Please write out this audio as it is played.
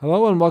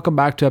Hello and welcome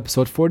back to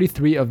episode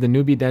 43 of the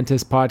Newbie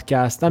Dentist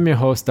podcast. I'm your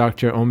host,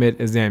 Dr. Omid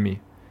Azami.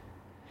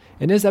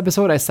 In this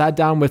episode, I sat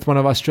down with one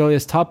of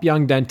Australia's top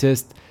young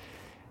dentists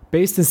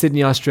based in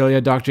Sydney,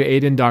 Australia, Dr.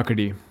 Aidan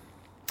Docherty.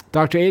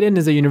 Dr. Aidan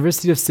is a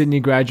University of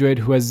Sydney graduate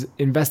who has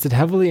invested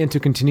heavily into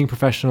continuing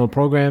professional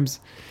programs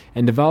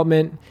and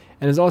development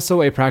and is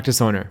also a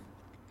practice owner.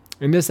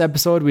 In this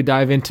episode, we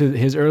dive into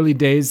his early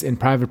days in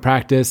private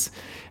practice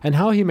and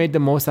how he made the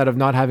most out of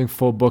not having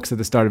full books at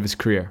the start of his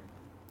career.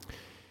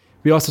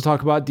 We also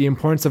talk about the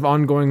importance of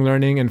ongoing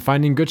learning and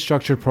finding good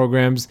structured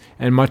programs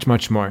and much,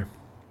 much more.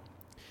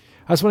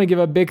 I just want to give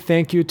a big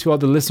thank you to all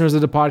the listeners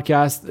of the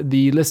podcast.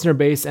 The listener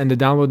base and the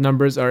download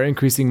numbers are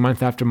increasing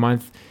month after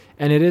month,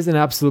 and it is an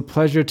absolute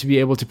pleasure to be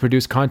able to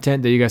produce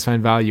content that you guys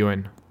find value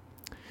in.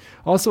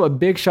 Also, a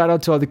big shout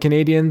out to all the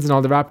Canadians and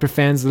all the Raptor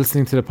fans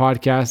listening to the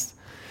podcast.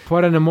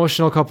 What an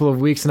emotional couple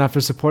of weeks, and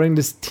after supporting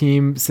this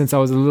team since I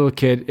was a little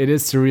kid, it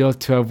is surreal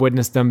to have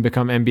witnessed them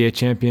become NBA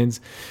champions.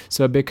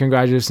 So a big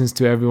congratulations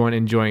to everyone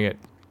enjoying it.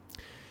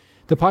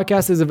 The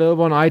podcast is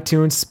available on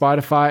iTunes,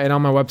 Spotify, and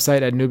on my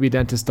website at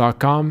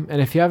newbiedentist.com. And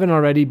if you haven't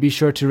already, be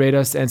sure to rate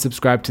us and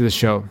subscribe to the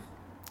show.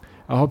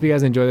 I hope you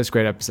guys enjoy this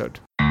great episode.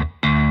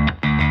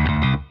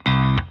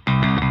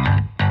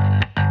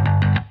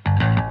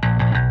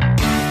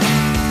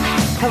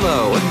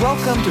 Hello, and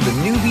welcome to the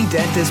Newbie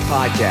Dentist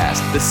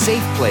Podcast, the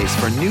safe place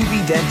for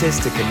newbie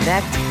dentists to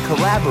connect,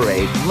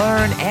 collaborate,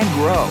 learn, and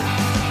grow.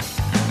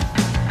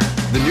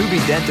 The Newbie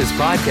Dentist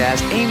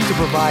Podcast aims to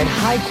provide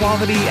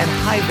high-quality and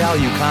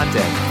high-value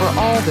content for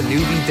all the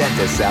newbie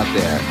dentists out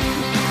there.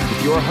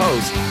 With your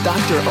host,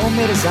 Dr.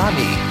 Omid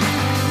Azami.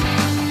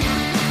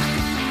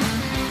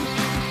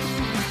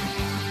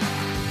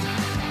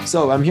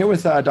 So I'm here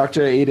with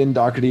Dr. Aidan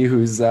Docherty,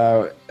 who's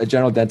a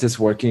general dentist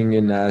working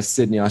in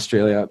Sydney,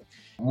 Australia.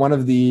 One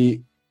of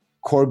the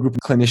core group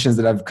of clinicians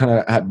that I've kind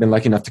of been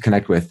lucky enough to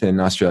connect with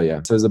in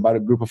Australia. So there's about a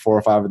group of 4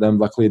 or 5 of them.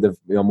 Luckily,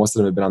 most of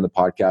them have been on the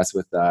podcast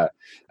with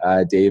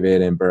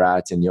David and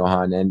Bharat and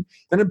Johan. And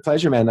it's been a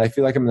pleasure, man. I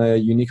feel like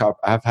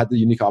I've had the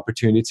unique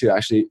opportunity to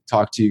actually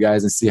talk to you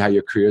guys and see how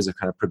your careers have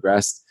kind of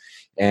progressed,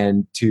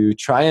 and to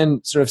try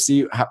and sort of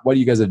see what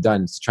you guys have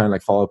done to try and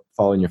like follow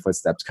in your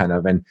footsteps, kind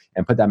of, and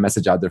put that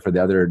message out there for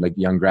the other like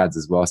young grads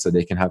as well, so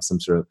they can have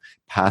some sort of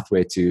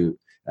pathway to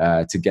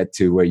get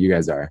to where you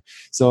guys are.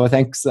 So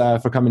thanks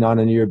for coming on.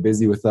 I know you're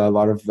busy with a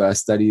lot of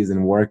studies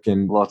and work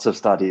and lots of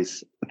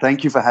studies.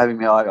 Thank you for having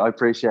me. I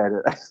appreciate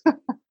it.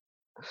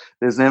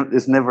 There's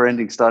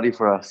never-ending study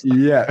for us.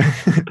 Yeah,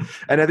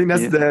 and I think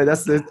that's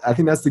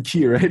the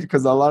key, right?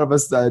 Because a lot of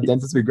us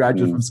dentists, we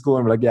graduate from school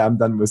and we're like, yeah, I'm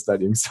done with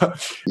studying. So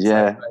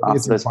yeah,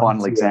 after those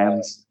final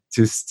exams.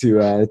 To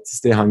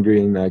stay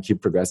hungry and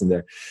keep progressing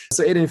there.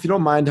 So Aidan, if you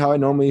don't mind, how I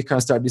normally kind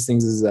of start these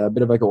things is a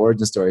bit of like an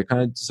origin story.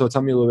 So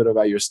tell me a little bit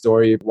about your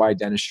story, why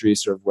dentistry,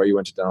 sort of where you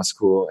went to dental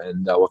school,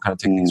 and what kind of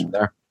techniques from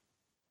there.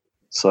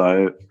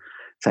 So,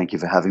 thank you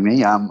for having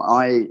me. I've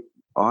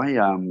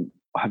kind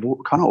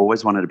of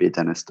always wanted to be a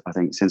dentist. I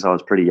think since I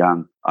was pretty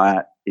young.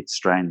 It's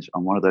strange.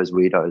 I'm one of those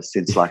weirdos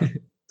since like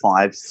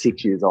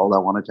 5-6 years old. I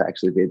wanted to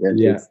actually be a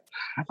dentist.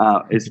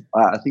 I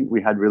think we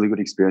had really good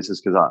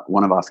experiences because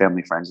one of our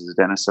family friends is a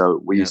dentist,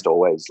 so we used to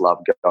always love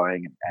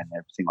going and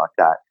everything like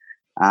that.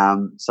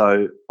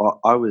 So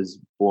I was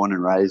born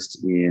and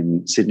raised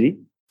in Sydney,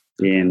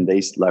 in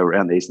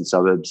around the eastern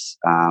suburbs,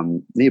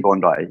 near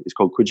Bondi. It's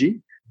called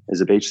Coogee.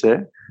 There's a beach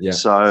there. Yeah.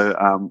 So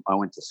I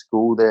went to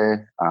school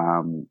there.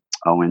 I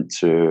went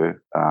to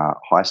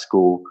high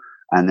school.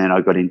 And then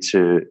I got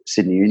into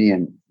Sydney Uni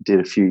and did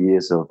a few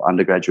years of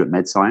undergraduate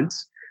med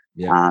science.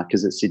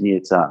 Because at Sydney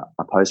it's a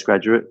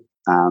postgraduate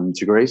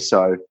degree.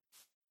 So,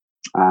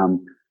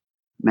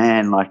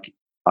 man, like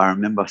I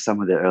remember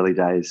some of the early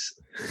days.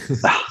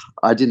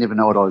 I didn't even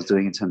know what I was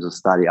doing in terms of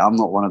study. I'm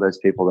not one of those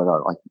people that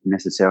are like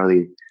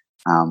necessarily,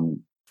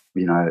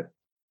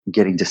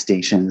 getting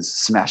distinctions,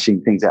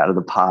 smashing things out of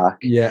the park.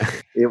 Yeah,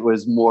 it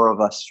was more of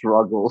a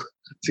struggle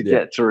to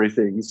get through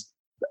things.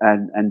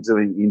 And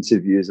doing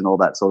interviews and all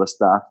that sort of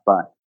stuff.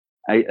 But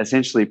I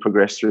essentially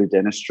progressed through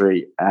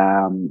dentistry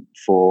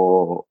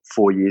for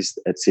 4 years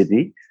at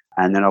Sydney.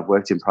 And then I've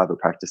worked in private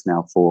practice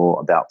now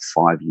for about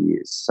 5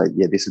 years. So,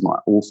 yeah, this is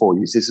all 4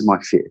 years. This is my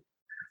 5th.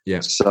 Yeah.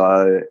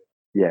 So,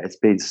 yeah, it's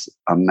been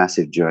a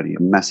massive journey, a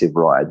massive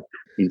ride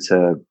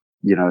into,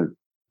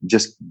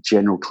 just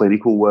general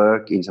clinical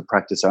work, into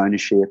practice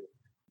ownership,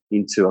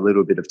 into a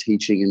little bit of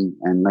teaching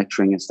and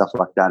lecturing and stuff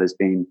like that has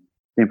been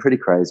pretty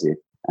crazy.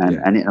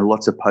 And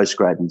lots of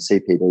postgrad and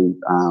CPD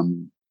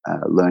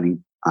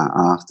learning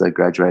after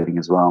graduating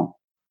as well.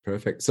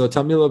 Perfect. So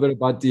tell me a little bit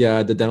about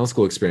the dental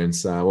school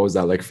experience. What was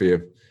that like for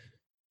you?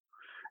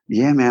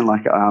 Yeah, man.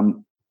 Like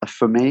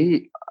for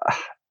me,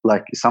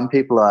 like some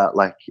people are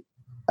like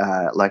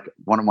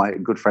one of my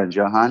good friends,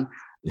 Johan.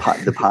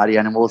 The party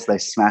animals, they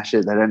smash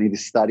it. They don't need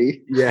to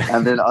study. Yeah.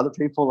 And then other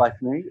people like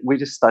me, we're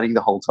just studying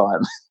the whole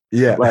time.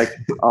 Yeah. Like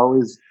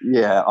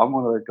I'm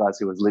one of those guys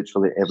who was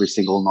literally every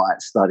single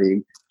night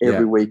studying,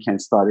 every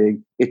weekend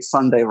studying. It's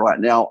Sunday right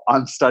now.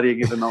 I'm studying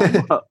even though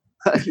I'm not.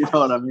 You know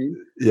what I mean?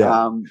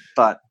 Yeah.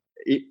 But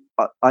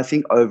I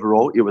think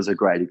overall it was a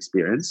great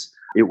experience.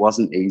 It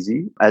wasn't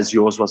easy, as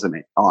yours wasn't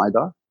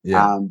either.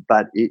 Yeah.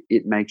 But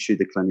it makes you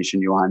the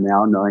clinician you are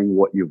now, knowing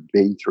what you've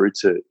been through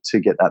to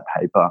get that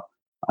paper,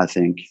 I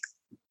think.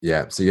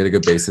 Yeah, so you had a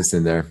good basis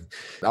in there.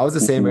 I was the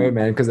same way,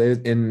 man, because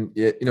in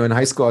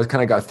high school I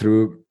kind of got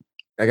through.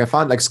 Like I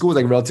found like school was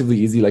like relatively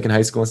easy, like in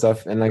high school and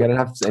stuff, and like I didn't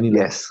have any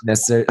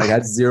necessary. Like I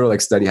had zero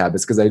like study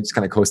habits because I just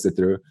kind of coasted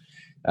through.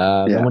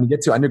 And when you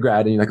get to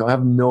undergrad and you're like, oh, I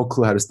have no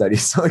clue how to study,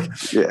 so like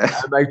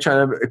I'm like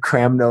trying to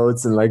cram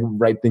notes and like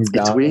write things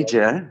down. It's weird,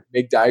 yeah.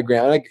 Make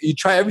diagrams, like you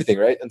try everything,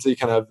 right? Until you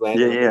kind of land.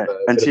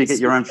 Until you get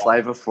your own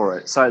flavor for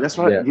it. So that's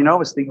right. I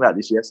was thinking about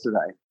this yesterday.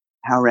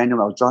 How random!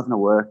 I was driving to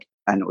work,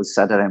 and it was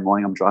Saturday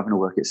morning. I'm driving to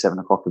work at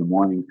 7:00 in the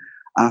morning.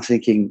 And I'm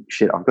thinking,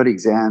 shit, I've got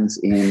exams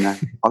in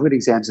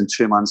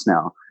 2 months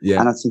now. Yeah.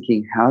 And I'm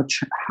thinking, how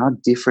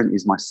different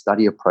is my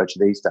study approach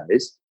these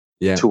days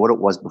to what it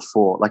was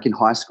before? Like in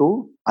high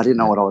school, I didn't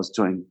know what I was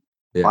doing.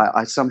 Yeah.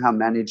 I somehow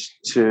managed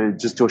to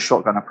just do a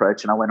shotgun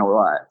approach and I went all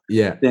right.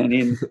 Yeah. Then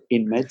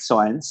in med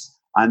science,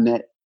 I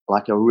met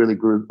like a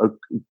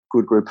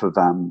good group of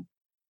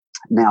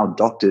now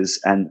doctors,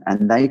 and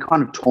they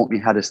kind of taught me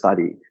how to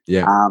study.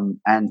 Yeah.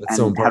 And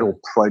so how to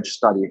approach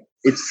study.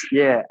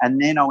 And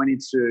then I went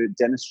into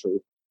dentistry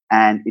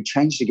and it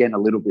changed again a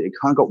little bit. It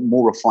kind of got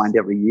more refined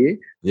every year.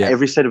 Yeah.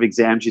 Every set of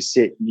exams you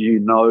sit, you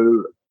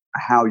know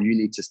how you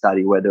need to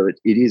study, whether it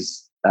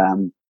is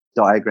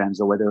diagrams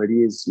or whether it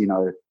is,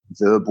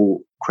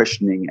 verbal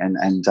questioning and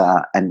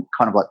kind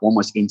of like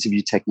almost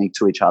interview technique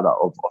to each other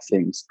of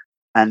things.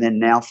 And then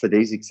now for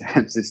these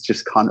exams, it's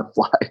just kind of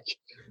like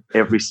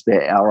every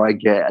spare hour I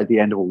get at the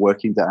end of a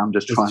working day, I'm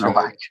just trying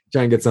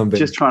to get something.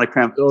 Just trying to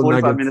cram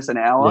 45 minutes an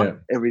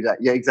hour every day.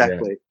 Yeah,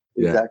 exactly.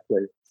 Yeah.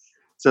 Exactly.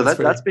 So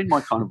that's been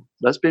my kind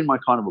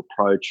of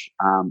approach,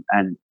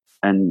 and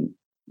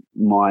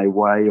my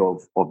way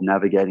of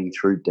navigating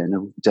through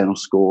dental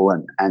school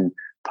and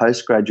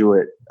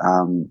postgraduate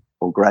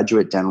or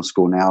graduate dental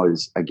school now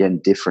is again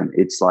different.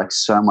 It's like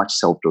so much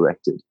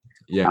self-directed.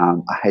 Yeah.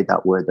 I hate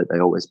that word that they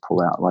always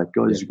pull out. Like,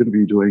 guys, you're going to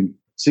be doing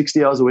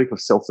 60 hours a week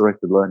of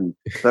self-directed learning.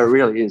 But it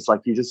really is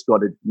like you just got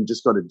to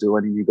do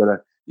it, and you got to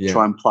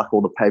try and pluck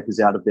all the papers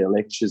out of their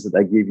lectures that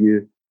they give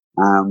you,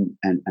 and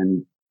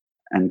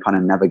kind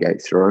of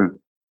navigate through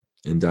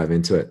and dive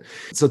into it.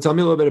 So tell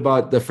me a little bit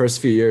about the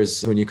first few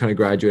years when you kind of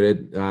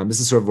graduated. This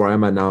is sort of where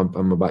I'm at now.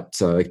 I'm about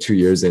like 2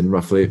 years in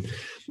roughly.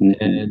 Mm-hmm.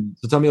 And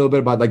so tell me a little bit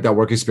about like that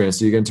work experience.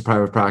 So you get into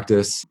private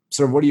practice.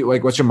 Sort of what's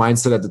your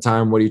mindset at the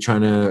time? What are you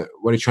trying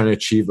to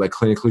achieve like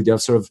clinically? Do you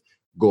have sort of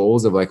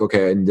goals of like,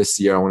 okay, in this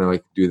year I want to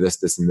like do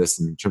this and this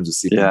in terms of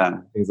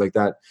CPD, things like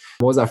that?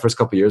 What was that first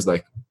couple of years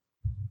like?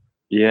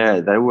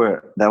 Yeah, they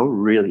were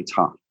really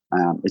tough.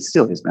 It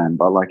still is, man.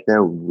 But like they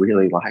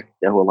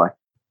were like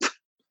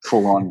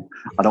full on.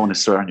 I don't want to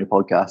swear on your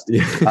podcast.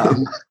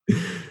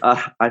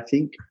 I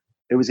think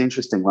it was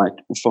interesting. Like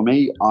for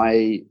me,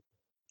 I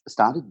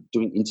started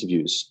doing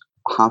interviews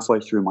halfway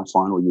through my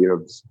final year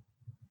of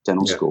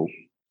dental school,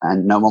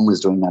 and no one was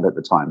doing that at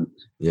the time.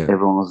 Yeah.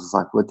 Everyone was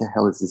like, "What the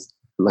hell is this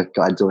like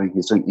guy doing?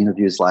 He's doing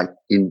interviews like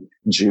in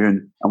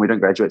June, and we don't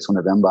graduate till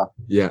November."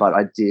 Yeah. But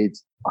I did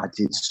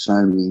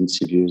so many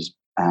interviews,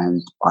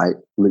 and I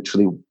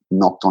literally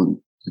knocked on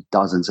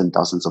dozens and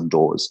dozens of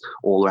doors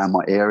all around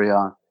my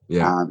area.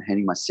 Yeah.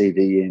 Handing my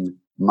CV in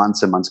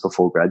months and months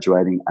before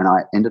graduating, and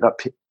I ended up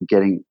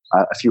getting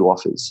a few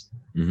offers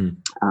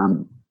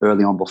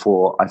early on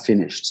before I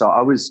finished. So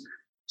I was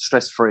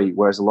stress-free,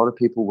 whereas a lot of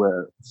people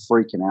were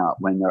freaking out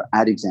when they're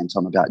at exam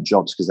time about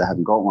jobs because they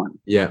hadn't got one.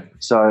 Yeah.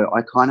 So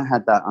I kind of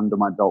had that under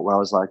my belt where I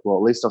was like, well,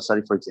 at least I've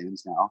studied for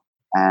exams now,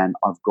 and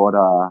I've got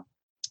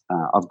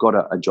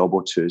a job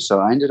or two. So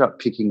I ended up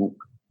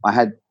I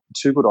had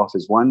two good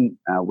offers. One,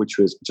 which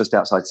was just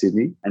outside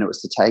Sydney, and it was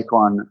to take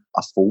on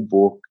a full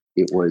book.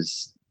 It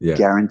was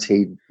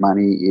guaranteed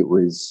money. It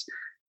was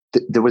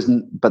there was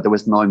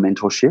no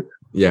mentorship.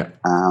 Yeah.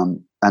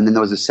 And then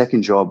there was a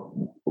second job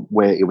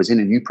where it was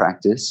in a new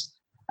practice,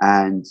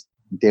 and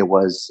there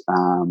was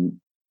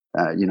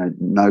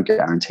no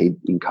guaranteed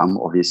income,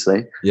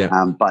 obviously. Yeah.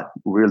 But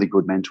really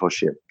good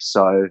mentorship.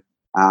 So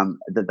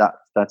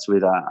that's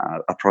with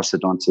a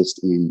prosthodontist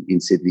in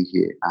Sydney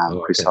here,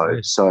 Chris Ho.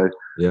 Nice. So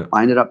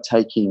I ended up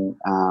taking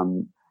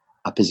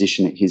a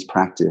position at his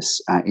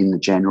practice in the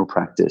general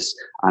practice,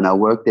 and I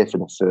worked there for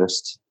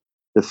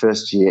the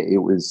first year. It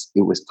was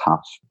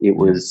tough. It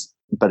was,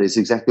 but it's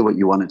exactly what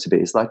you want it to be.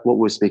 It's like what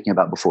we were speaking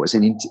about before.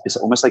 It's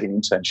almost like an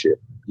internship.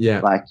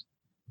 Yeah, like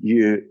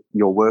your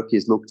work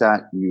is looked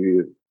at.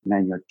 You're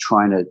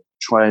trying to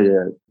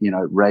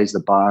raise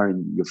the bar,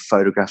 and your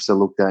photographs are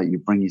looked at. You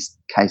bring your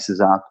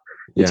cases up.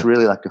 It's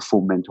really like a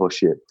full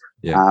mentorship.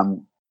 Yeah.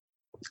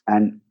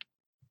 And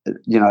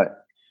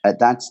at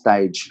that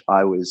stage,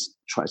 I was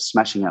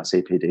smashing out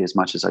CPD as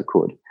much as I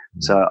could.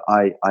 Mm-hmm. So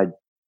I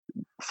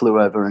flew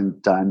over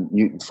and done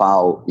Newton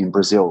Fowle in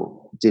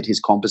Brazil, did his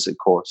composite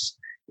course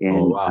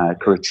in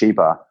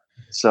Curitiba.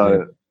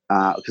 So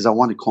because I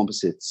wanted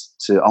composites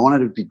I wanted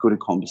to be good at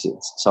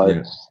composites.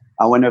 So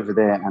I went over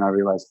there and I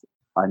realized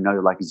I know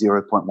like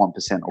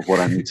 0.1% of what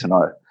I need to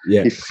know.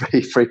 Yeah.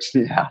 He freaks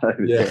me out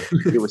over there.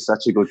 It was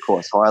such a good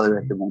course. Highly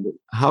recommend it.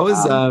 How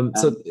is so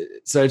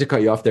sorry to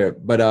cut you off there,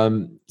 but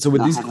so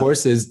with these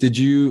courses,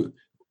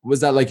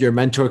 was that like your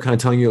mentor kind of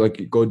telling you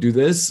like go do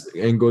this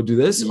and go do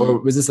this, or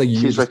was this like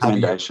his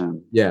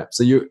recommendation?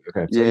 So you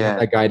had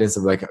that guidance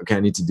of like, okay, I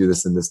need to do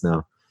this and this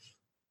now.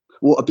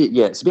 Well, a bit,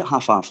 it's a bit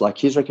half-half. Like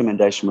his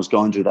recommendation was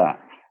go and do that.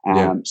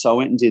 So I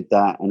went and did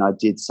that, and I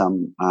did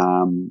some.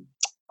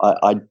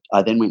 I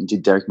then went and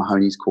did Derek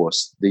Mahoney's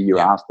course the year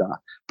after,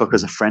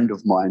 because a friend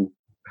of mine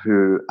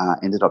who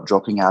ended up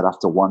dropping out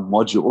after one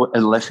module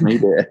and left me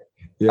there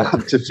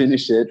to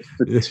finish it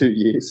for 2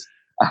 years.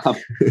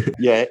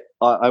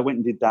 I went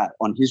and did that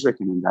on his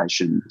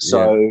recommendation.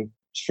 So,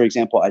 for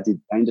example, I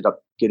ended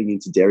up getting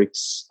into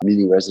Derek's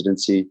mini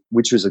residency,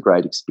 which was a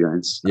great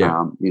experience.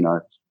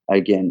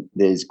 Again,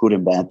 there's good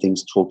and bad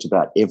things talked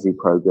about every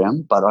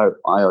program, but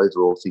I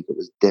overall think it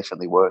was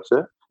definitely worth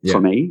it for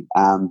me.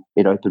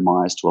 It opened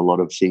my eyes to a lot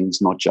of things,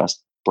 not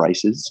just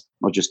braces,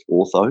 not just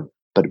ortho,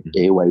 but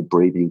airway,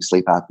 breathing,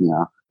 sleep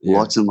apnea,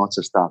 lots and lots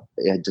of stuff,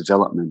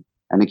 development.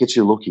 And it gets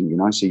you looking,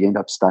 so you end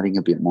up studying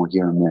a bit more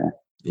here and there.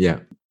 Yeah.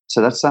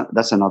 So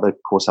that's another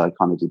course I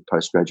kind of did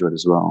postgraduate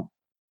as well.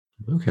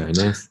 Okay,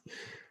 nice.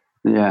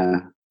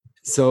 Yeah.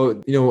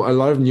 So, a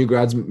lot of new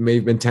grads may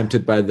have been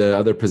tempted by the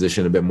other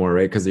position a bit more,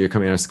 right? Because you're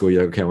coming out of school,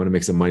 you're like, okay, I want to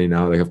make some money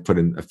now. Like I've put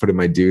in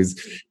my dues.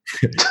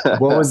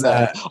 What was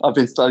that? I've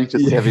been studying for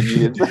 7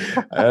 years.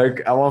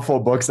 I want full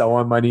books. I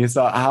want money.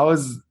 So how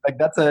is like,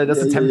 that's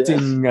a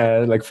tempting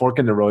like fork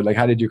in the road. Like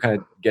how did you kind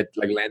of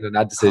land on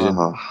that decision?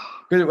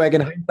 Because like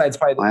in hindsight, it's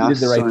probably you did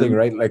the right thing,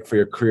 right? Like for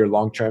your career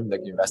long-term, like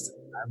you invested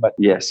in that. But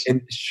yes,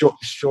 in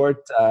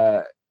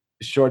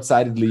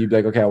short-sightedly, you'd be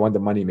like, okay, I want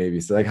the money maybe.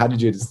 So like, how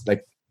did you just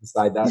like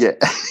decide that?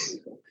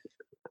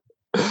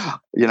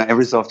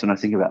 Every so often I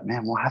think about,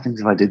 man, what happens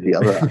if I did the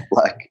other?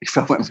 Like if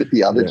I went with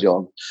the other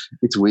job,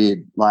 it's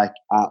weird. Like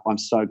I'm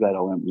so glad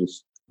I went with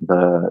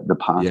the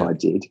path I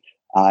did.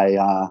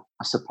 I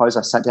suppose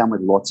I sat down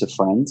with lots of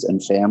friends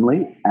and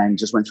family and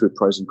just went through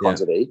pros and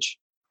cons of each.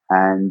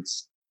 And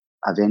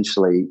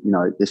eventually,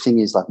 the thing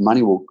is, like,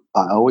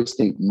 I always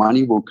think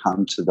money will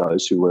come to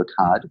those who work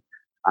hard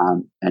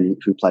and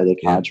who play their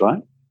cards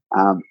right.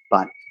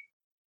 But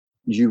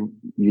you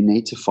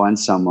need to find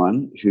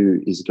someone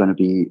who is going to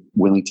be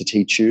willing to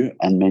teach you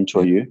and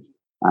mentor you.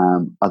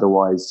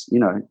 Otherwise,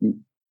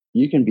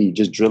 you can be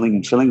just drilling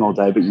and drilling all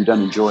day, but you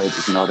don't enjoy it,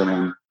 if you know what I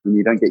mean, and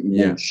you don't get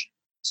your niche.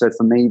 So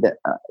for me,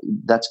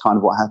 that's kind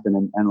of what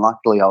happened. And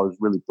luckily, I was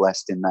really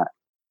blessed in that.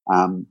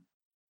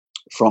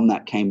 From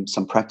that came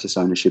some practice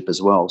ownership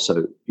as well.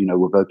 So,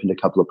 we've opened a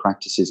couple of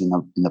practices in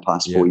the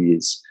past 4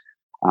 years.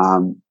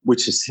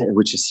 Which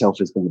itself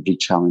has been a big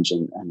challenge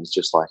and it's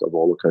just like a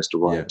roller coaster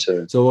ride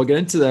too. So we'll get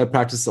into the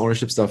practice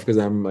ownership stuff because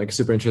I'm like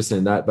super interested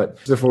in that.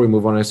 But before we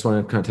move on, I just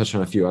want to kind of touch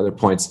on a few other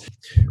points.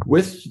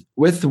 With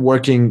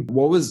working,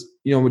 what was,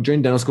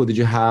 during dental school, did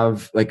you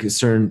have like a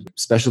certain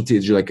specialty?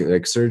 Did you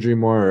like surgery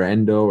more or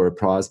endo or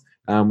pros?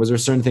 Was there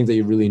certain things that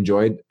you really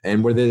enjoyed?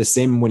 And were they the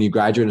same when you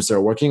graduated and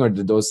started working, or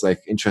did those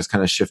like interests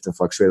kind of shift and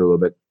fluctuate a little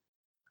bit?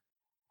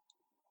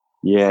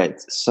 Yeah,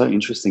 it's so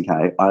interesting,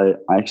 Kay. I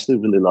actually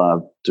really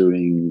love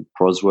doing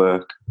pros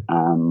work,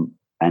 and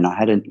I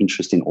had an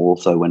interest in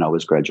ortho when I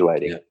was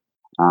graduating.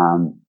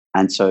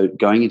 And so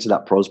going into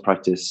that pros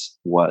practice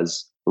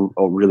was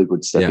a really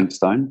good stepping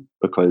stone,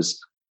 because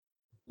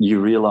you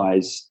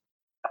realize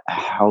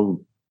how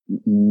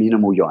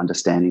minimal your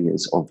understanding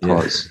is of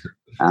pros,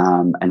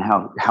 and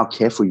how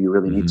careful you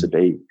really need to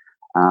be.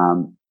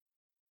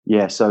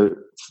 So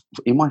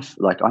in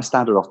I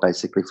started off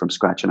basically from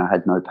scratch, and I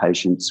had no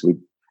patients.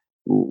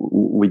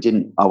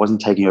 I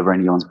wasn't taking over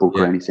anyone's book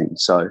or anything.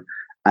 So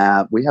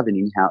we have an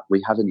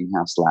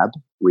in-house lab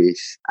with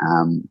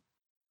a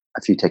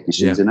few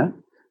technicians in it.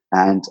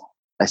 And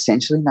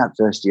essentially in that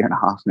first year and a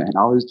half, man,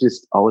 I was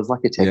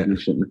like a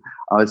technician.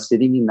 I was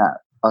sitting in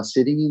that. I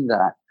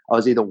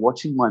was either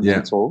watching my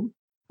mentor,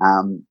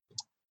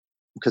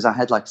 because I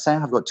had say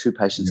I've got 2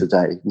 patients a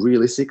day.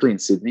 Realistically in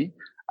Sydney,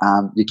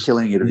 you're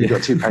killing it if you've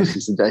got 2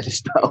 patients a day to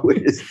start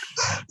with.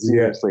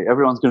 Seriously,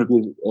 everyone's going to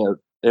be...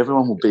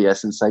 everyone will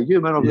BS and say,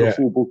 man, I've got a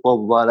full book, blah,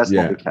 blah, blah. That's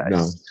not the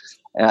case.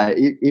 No.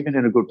 Even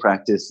in a good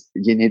practice,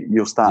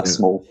 you'll start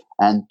small.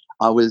 And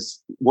I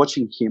was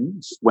watching him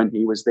when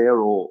he was there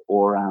or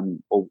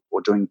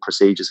doing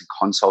procedures and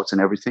consults and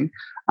everything.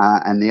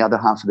 And the other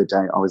half of the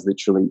day, I was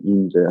literally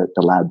in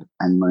the lab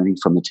and learning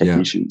from the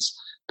technicians,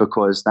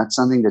 because that's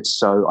something that's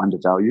so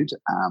undervalued.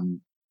 And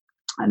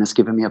it's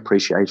given me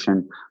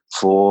appreciation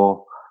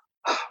for,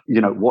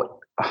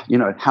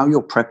 how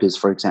your prep is,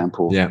 for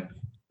example. Yeah.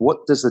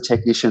 What does the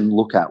technician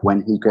look at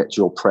when he gets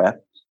your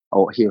prep,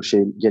 or he or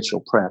she gets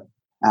your prep?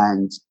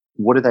 And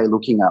what are they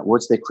looking at?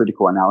 What's their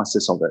critical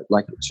analysis of it?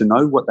 Like, to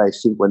know what they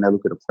think when they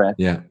look at a prep,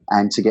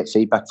 and to get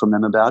feedback from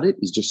them about it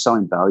is just so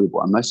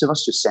invaluable. And most of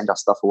us just send our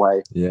stuff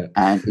away,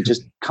 and it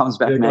just comes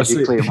back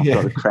magically. And I've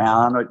got a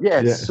crown. Or,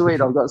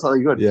 sweet, I've got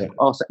something good.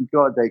 Oh, thank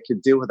God they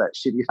could deal with that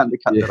shitty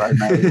undercut that I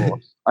made, or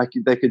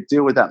they could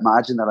deal with that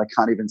margin that I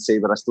can't even see,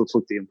 but I still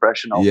took the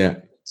impression of.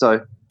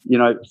 So, you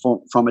know,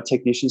 from a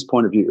technician's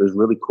point of view, it was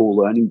really cool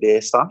learning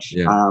their stuff,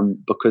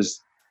 because,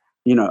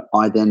 you know,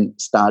 I then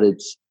started.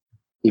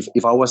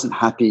 If I wasn't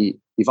happy,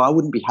 if I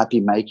wouldn't be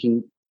happy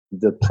making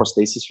the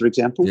prosthesis, for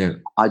example,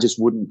 I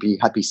just wouldn't be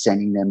happy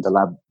sending them the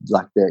lab,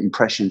 like the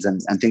impressions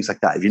and things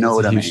like that. If you know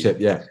what I mean? Tip,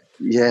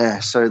 yeah.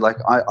 So like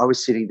I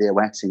was sitting there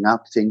waxing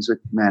up things with,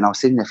 man, I was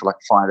sitting there for like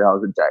 5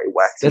 hours a day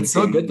waxing. That's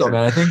so good though,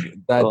 man. I think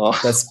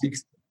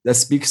that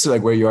speaks to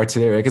like where you are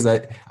today, right? Because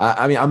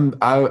I mean,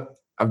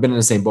 I've been in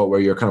the same boat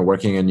where you're kind of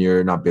working and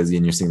you're not busy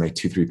and you're seeing like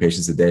 2-3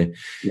 patients a day.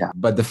 Yeah.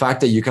 But the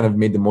fact that you kind of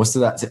made the most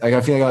of that, like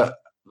I feel like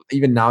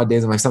even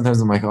nowadays, I'm like,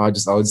 sometimes I'm like, I'll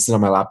just sit on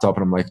my laptop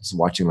and I'm like just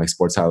watching like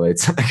sports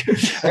highlights.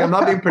 like I'm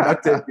not being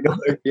productive, you know?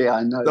 Like,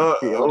 I know.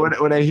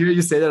 So when I hear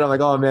you say that, I'm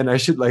like, oh man, I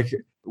should like,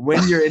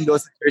 when you're in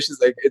those situations,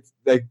 like it's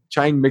like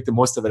try and make the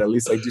most of it. At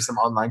least like do some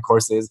online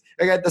courses.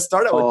 Like at the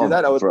start, I would do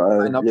that. I would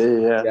sign up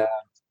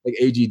like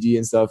AGD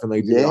and stuff and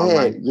like do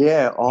online.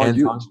 Oh,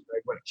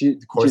 do you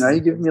know, you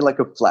give me like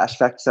a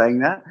flashback saying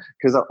that,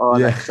 because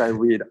that's so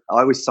weird.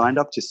 I was signed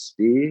up to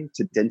Sphere,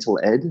 to Dental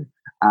Ed,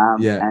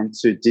 and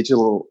to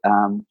Digital,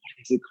 what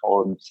is it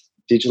called?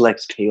 Digital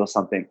XP or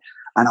something.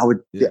 And I would,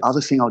 the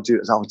other thing I would do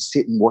is I would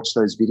sit and watch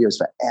those videos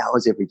for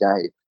hours every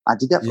day. I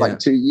did that for like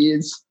 2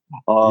 years.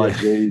 Oh,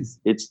 geez.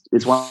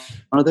 It's one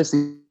of those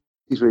things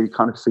where you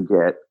kind of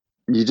forget.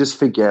 You just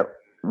forget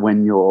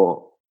when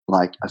you're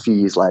like a few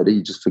years later,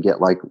 you just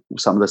forget like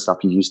some of the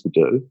stuff you used to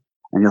do.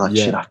 And you're like,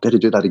 shit, I've got to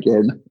do that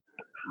again.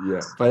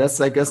 Yeah, but that's,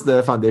 I guess,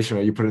 the foundation,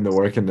 right? You put in the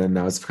work and then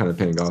now it's kind of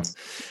paying off.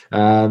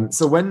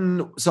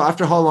 So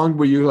after how long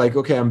were you like,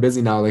 okay, I'm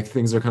busy now, like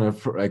things are kind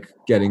of like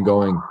getting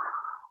going?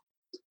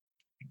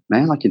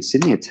 Man, like in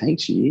Sydney, it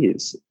takes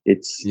years.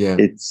 It's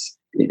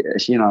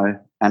you know,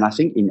 and I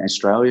think in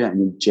Australia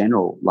and in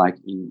general, like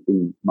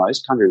in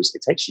most countries,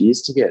 it takes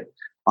years to get.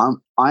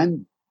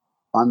 I'm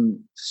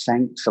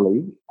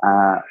thankfully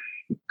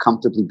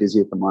comfortably busy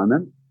at the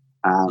moment,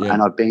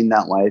 and I've been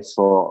that way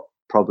for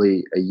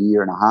probably a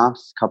year and a half,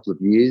 couple of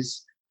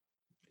years.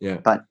 Yeah.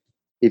 But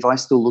if I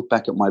still look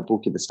back at my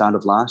book at the start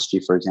of last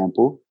year, for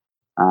example,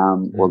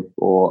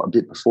 or a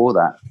bit before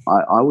that,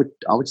 I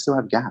would still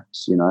have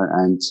gaps, you know,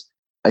 and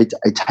it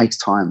takes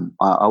time.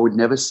 I would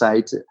never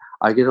say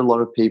I get a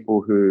lot of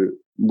people who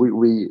we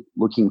were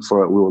looking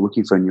for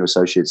a new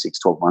associate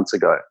 6-12 months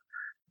ago.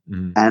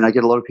 And I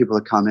get a lot of people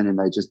that come in and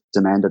they just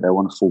demand that they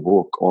want a full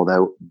book, or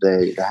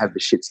they have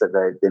the shits that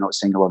they're not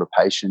seeing a lot of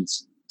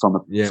patients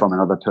from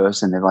another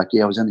person. They're like,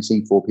 I was only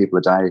seeing 4 people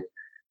a day.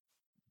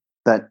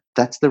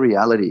 That's the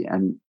reality.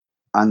 And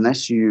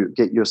unless you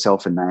get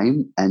yourself a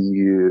name and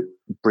you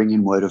bring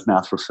in word of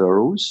mouth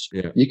referrals,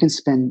 you can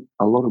spend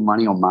a lot of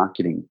money on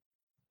marketing,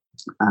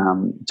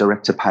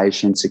 direct to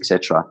patients,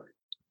 etc.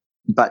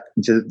 But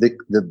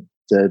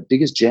the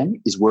biggest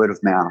gem is word of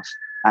mouth.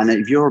 And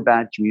if you're a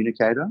bad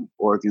communicator,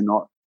 or if you're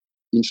not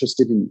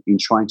interested in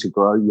trying to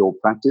grow your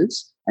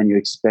practice and you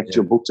expect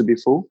your book to be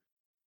full,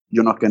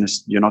 you're not going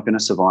to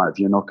survive.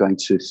 You're not going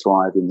to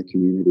thrive in the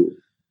community.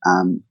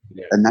 And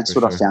that's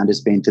what I found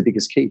has been the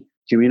biggest key.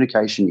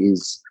 Communication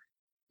is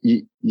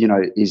the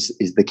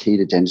key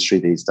to dentistry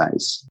these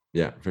days.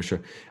 Yeah, for sure.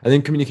 I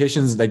think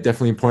communication is like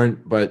definitely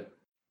important, but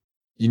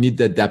you need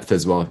the depth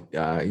as well.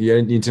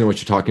 You need to know what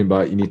you're talking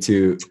about. You need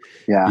to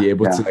be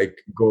able to like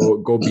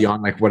go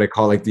beyond like what I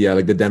call like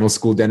the dental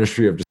school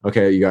dentistry of just,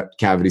 okay, you got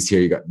cavities here,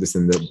 you got this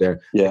and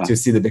there. Yeah. To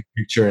see the big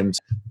picture and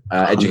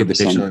educate the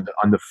patient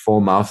on the full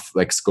mouth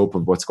like scope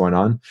of what's going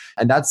on.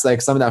 And that's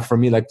like some of that for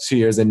me, like 2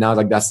 years, and now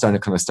like that's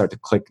starting to start to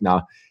click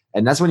now.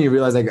 And that's when you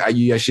realize like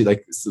you actually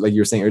like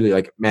you were saying earlier,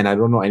 like, man, I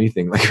don't know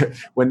anything. Like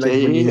when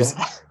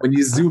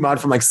you zoom out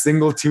from like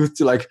single tooth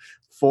to like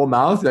full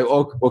mouth, like,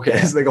 oh, okay,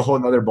 it's like a whole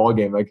nother ball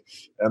game. Like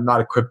I'm not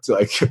equipped to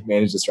like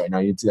manage this right now.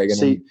 You need to like,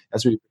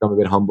 that's where you become a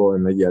bit humble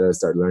and like you gotta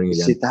start learning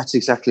again. See, that's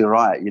exactly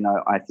right. You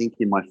know, I think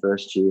in my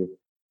first year,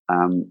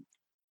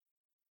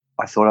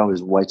 I thought I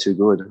was way too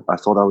good. I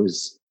thought I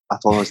was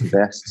the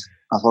best.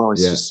 I thought I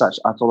was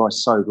I thought I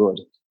was so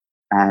good,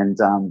 and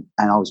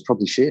I was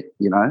probably shit.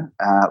 You know,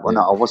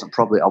 no, I wasn't.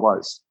 Probably I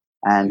was,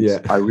 and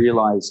I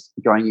realized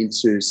going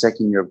into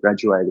second year of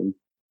graduating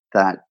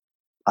that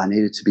I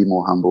needed to be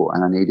more humble,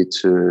 and I needed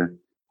to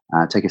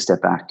take a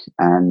step back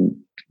and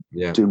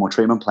do more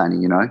treatment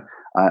planning. You know,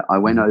 I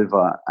went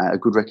over, a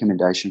good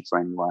recommendation for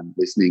anyone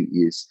listening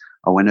is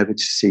I went over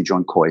to see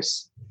John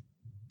Kois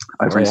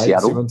over in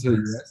Seattle. So you went to the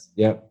US?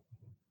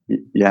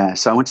 Yeah.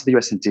 So I went to the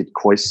US and did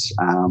Kois,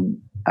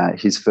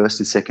 his first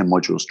and second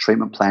modules,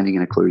 treatment planning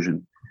and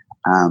occlusion.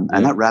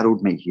 And that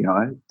rattled me, you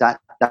know, that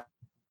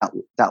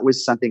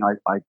was something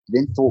I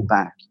then thought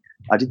back.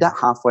 I did that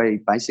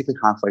basically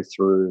halfway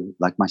through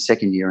like my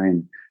second year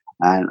in,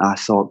 and I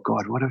thought,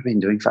 God, what have I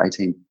been doing for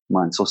 18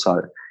 months or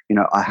so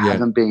I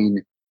haven't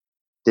been,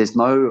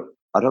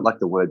 I don't like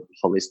the word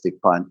holistic,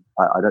 but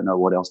I don't know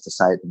what else to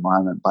say at the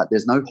moment, but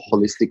there's no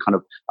holistic kind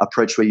of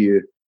approach where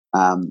you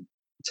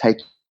take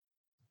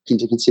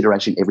into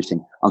consideration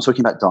everything. I'm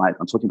talking about diet.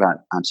 I'm talking about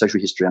social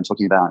history. I'm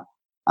talking about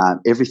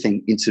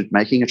everything into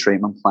making a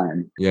treatment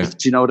plan. Yeah. Do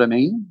you know what I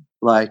mean?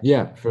 Like,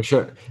 yeah, for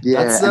sure.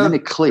 Yeah. And then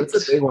it clicks.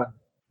 That's a big one.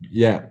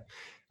 Yeah.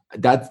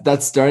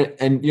 That's started.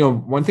 And,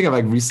 one thing I've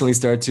like recently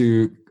started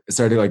to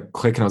like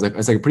click, and I was like,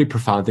 it's like a pretty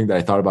profound thing that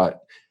I thought about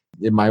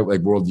in my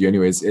like worldview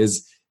anyways,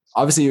 is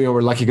obviously,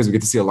 we're lucky because we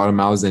get to see a lot of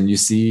mouths, and when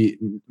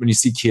you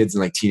see kids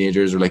and like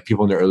teenagers or like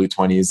people in their early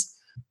 20s,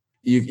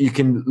 you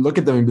can look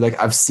at them and be like,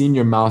 I've seen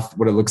your mouth,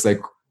 what it looks like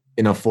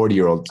in a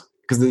 40-year-old.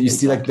 Because you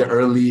see like the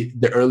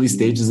early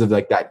stages of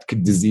like that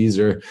disease,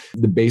 or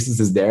the basis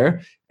is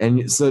there.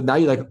 And so now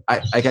you're like,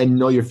 I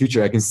know your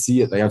future. I can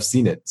see it. Like I've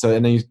seen it. So,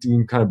 and then you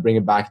can kind of bring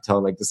it back and tell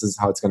them like, this is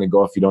how it's going to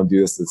go if you don't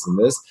do this, this, and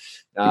this.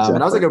 And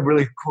that was like a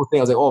really cool thing.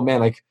 I was like, oh man,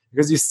 like,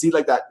 because you see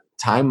like that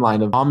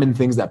timeline of common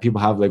things that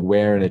people have, like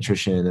wear and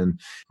attrition and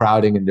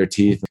crowding in their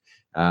teeth,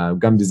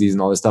 gum disease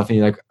and all this stuff. And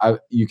you're like,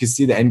 you can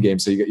see the end game.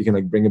 So you can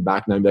like bring it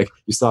back now and be like,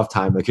 you still have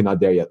time. Like you're not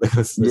there yet. Like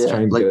let's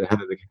try and get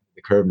ahead of the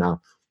curve now.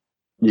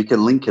 You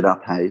can link it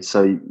up, hey?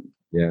 So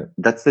yeah,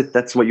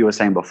 that's what you were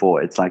saying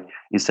before. It's like,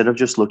 instead of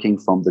just looking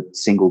from the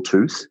single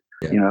tooth,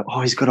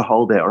 he's got a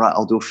hole there. All right,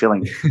 I'll do a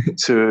filling,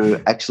 to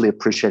actually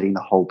appreciating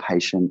the whole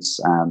patient's,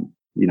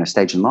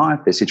 stage in life,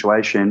 their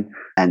situation,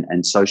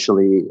 and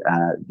socially,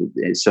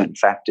 certain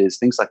factors,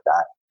 things like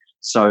that.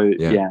 So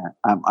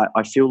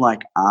I feel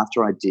like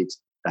after I did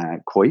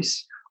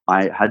COIS,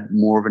 I had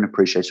more of an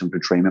appreciation for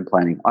treatment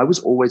planning. I was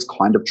always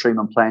kind of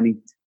treatment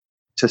planning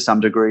to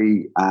some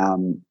degree,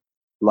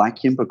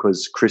 like him,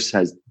 because Chris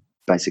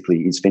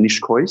he's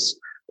finished COIS,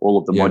 all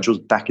of the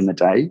modules back in the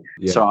day.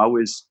 Yeah. So I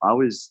was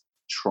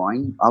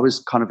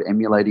kind of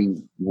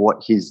emulating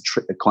what his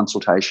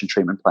consultation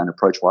treatment plan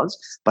approach was,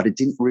 but it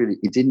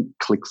didn't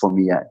click for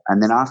me yet.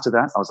 And then after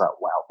that, I was like,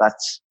 wow,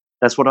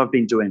 that's what I've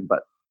been doing,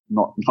 but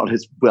not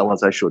as well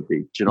as I should be.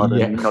 Do you know what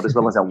I mean? Not as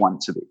well as I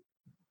want to be.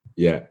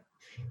 Yeah.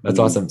 That's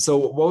awesome. So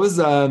what was,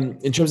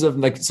 in terms of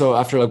like, so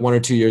after like 1 or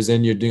 2 years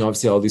in, you're doing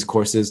obviously all these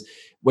courses,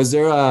 was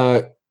there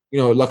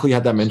luckily you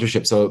had that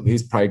mentorship. So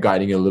he's probably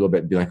guiding you a little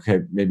bit, be like,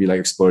 okay, maybe like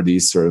explore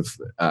these sort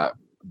of,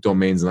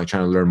 domains and like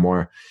trying to learn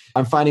more.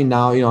 I'm finding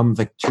now, I'm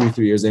like 2 or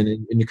 3 years in,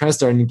 and you're kind of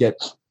starting to get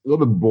a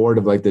little bit bored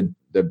of like the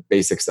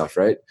basic stuff.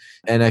 Right.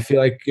 And I feel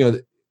like,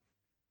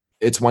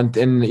 it's one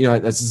thing,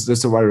 that's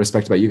just what I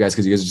respect about you guys,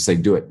 because you guys just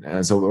like do it.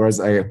 And so whereas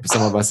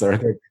some of us are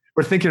like,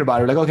 we're thinking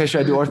about it. We're like, okay,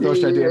 should I do ortho?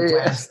 Should I do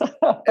implants?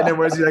 And then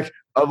whereas you're like,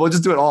 we'll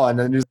just do it all. And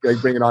then you just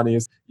like bring it on.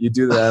 You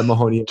do the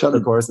Mahoney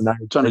course, and now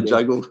you're trying to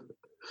juggle.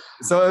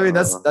 So I mean,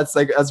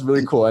 that's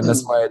really cool. And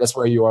that's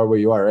why you are where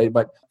you are. Right.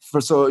 But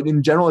so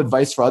in general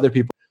advice for other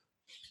people,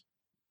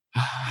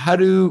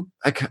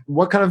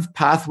 what kind of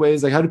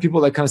pathways, like how do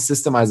people like kind of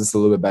systemize this a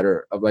little bit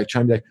better, of like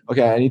trying to be like,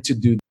 okay, I need to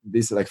do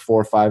these like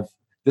 4 or 5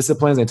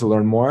 disciplines, I need to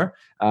learn more.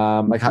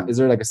 Is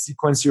there like a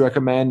sequence you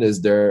recommend?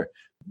 Is there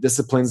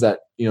disciplines that,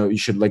 you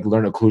should like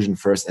learn occlusion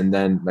first and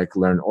then like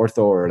learn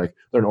ortho, or like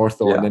learn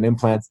ortho and then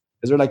implants?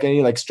 Is there like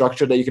any like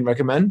structure that you can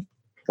recommend?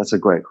 That's a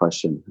great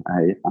question.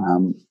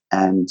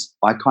 And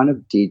I kind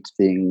of did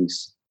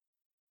things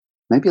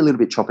maybe a little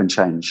bit chop and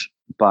change,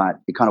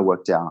 but it kind of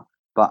worked out.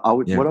 But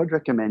what I'd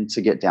recommend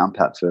to get down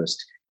pat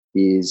first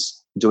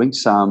is doing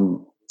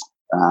some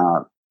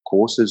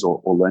courses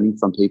or learning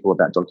from people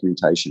about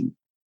documentation.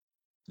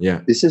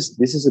 Yeah, this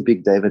is a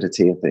big David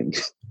Attia thing.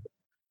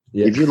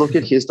 Yeah. If you look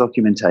at his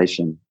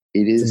documentation,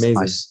 it is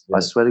I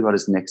swear to God,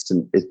 it's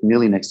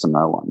nearly next to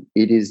no one.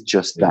 It is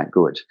just that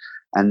good.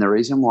 And the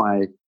reason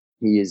why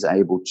he is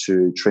able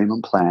to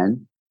treatment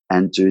plan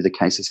and do the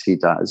cases he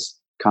does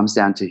comes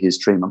down to his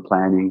treatment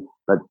planning,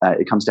 but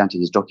it comes down to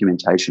his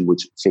documentation,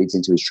 which feeds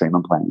into his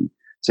treatment planning.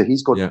 So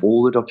he's got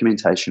all the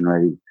documentation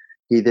ready.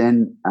 He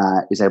then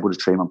is able to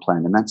treatment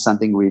plan. And that's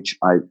something which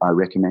I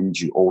recommend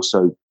you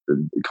also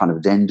kind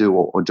of then do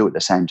or do at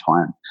the same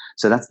time.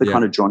 So that's the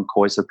kind of John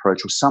COIS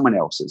approach, or someone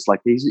else's.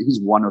 Like he's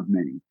one of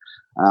many.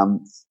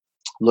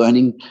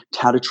 Learning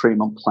how to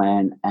treatment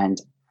plan and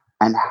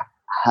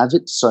have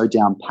it so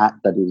down pat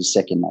that it is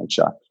second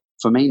nature.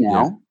 For me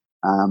now,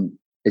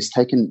 it's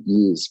taken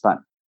years, but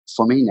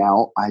for me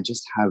now, I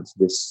just have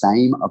the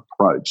same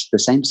approach, the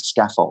same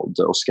scaffold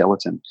or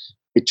skeleton.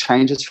 It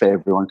changes for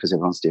everyone because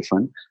everyone's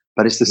different,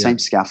 but it's the same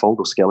scaffold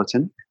or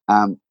skeleton,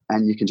 and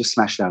you can just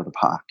smash it out of the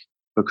park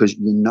because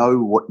you know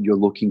what you're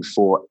looking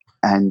for,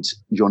 and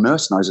your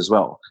nurse knows as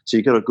well. So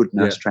you've got a good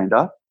nurse trained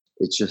up.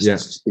 It's just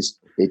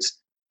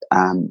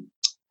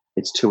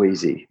it's too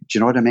easy. Do you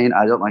know what I mean?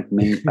 I don't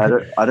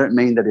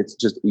mean that it's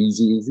just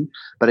easy,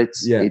 but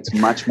it's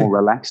much more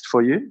relaxed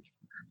for you.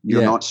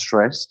 You're not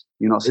stressed.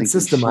 You're not thinking, it's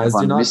systemized.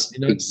 You're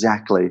not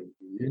exactly.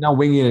 You're not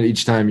winging it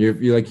each time. You're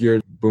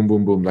boom,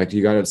 boom, boom. Like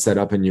you got it set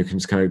up, and you can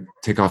just kind of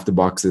tick off the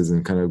boxes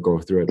and kind of go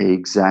through it.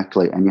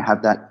 Exactly. And you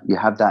have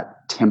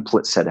that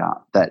template set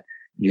out that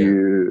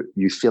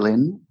you fill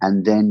in,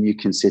 and then you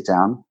can sit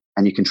down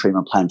and you can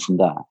treatment plan from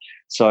that.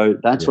 So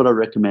that's what I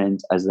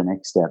recommend as the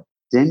next step.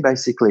 Then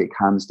basically it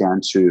comes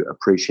down to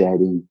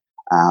appreciating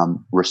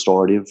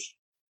restorative,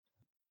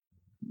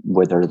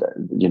 whether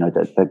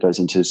that goes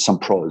into some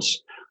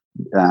pros,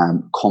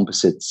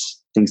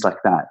 composites, things like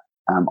that.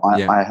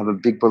 I have a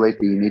big belief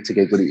that you need to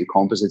get good at your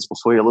composites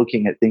before you're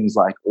looking at things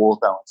like ortho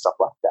and stuff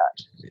like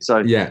that.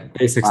 So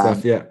basic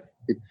stuff.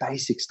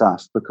 Basic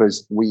stuff,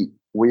 because we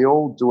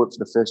all do it for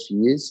the first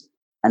few years,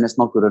 and it's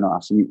not good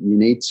enough. You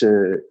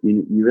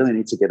really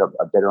need to get a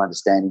better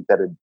understanding,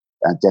 better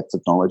depth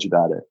of knowledge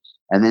about it,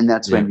 and then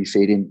that's when you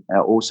feeding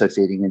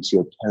into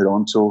your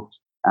periodontal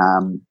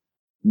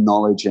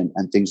knowledge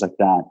and things like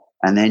that,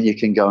 and then you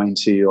can go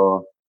into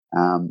your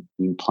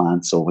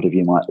implants or whatever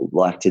you might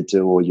like to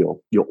do, or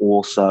your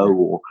ortho,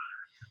 or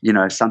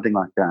something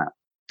like that.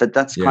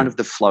 That's kind of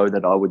the flow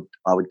that I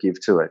would give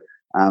to it.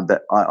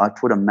 That I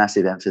put a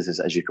massive emphasis,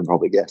 as you can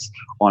probably guess,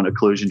 on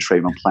occlusion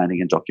treatment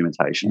planning and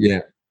documentation.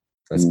 Yeah,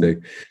 that's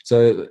big.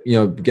 So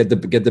get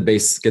the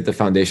base, get the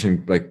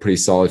foundation like pretty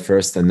solid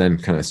first, and then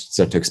kind of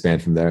start to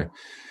expand from there.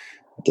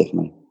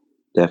 Definitely.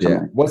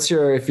 Yeah.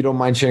 If you don't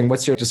mind sharing,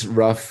 what's your just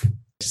rough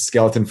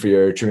skeleton for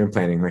your treatment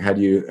planning? Like how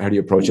do you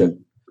approach it?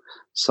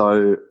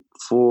 So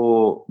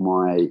for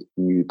my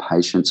new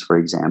patients, for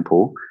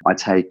example, I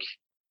take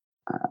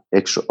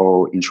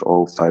extraoral,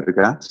 intraoral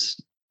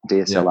photographs,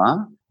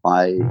 DSLR.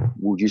 I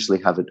will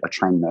usually have a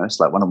trained nurse,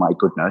 like one of my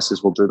good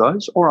nurses will do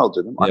those, or I'll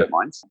do them, I don't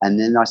mind. And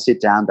then I sit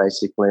down,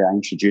 basically, I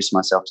introduce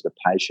myself to the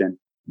patient.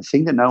 The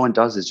thing that no one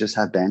does is just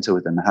have banter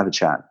with them and have a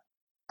chat.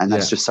 And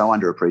that's just so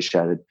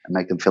underappreciated, and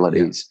make them feel at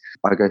ease.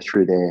 I go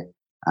through their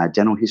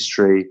dental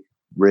history,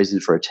 reason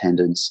for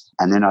attendance,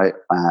 and then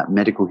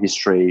medical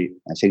history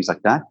and things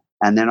like that.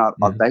 And then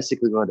I've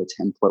basically got a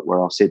template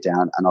where I'll sit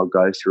down and I'll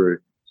go through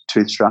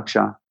tooth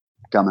structure,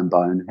 gum and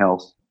bone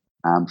health,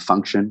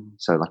 function.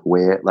 So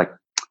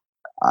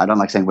I don't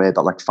like saying where,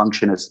 but like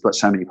function has got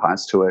so many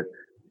parts to it,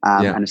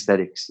 and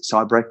aesthetics. So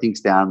I break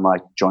things down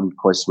like John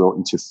Coyce-Wilt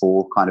into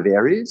 4 kind of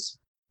areas,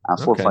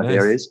 4 or 5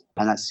 areas,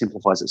 and that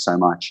simplifies it so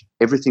much.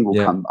 Everything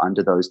will come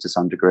under those to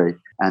some degree.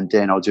 And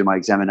then I'll do my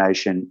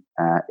examination,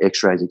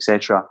 x-rays,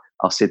 etc.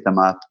 I'll set them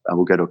up, and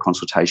we'll go to a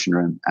consultation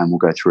room, and we'll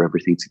go through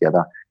everything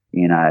together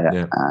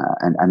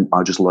and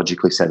I'll just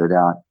logically set it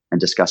out and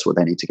discuss what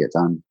they need to get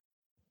done.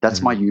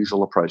 That's my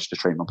usual approach to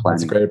treatment planning.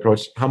 That's a great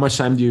approach. How much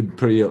time do you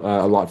put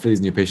a lot for these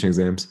new patient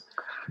exams?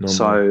 Normally?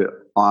 So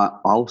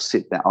I'll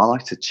sit there. I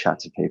like to chat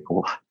to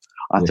people.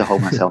 I have to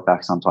hold myself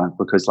back sometimes,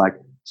 because like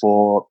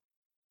for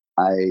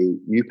a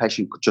new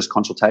patient just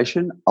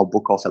consultation, I'll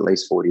book off at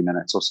least 40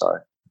 minutes or so.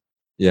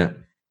 Yeah.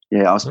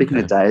 I was speaking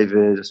to David,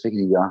 I was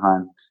speaking to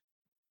Johan.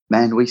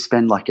 Man, we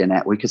spend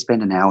we could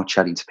spend an hour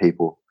chatting to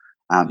people.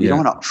 You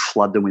don't want to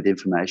flood them with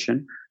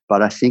information,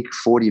 but I think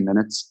 40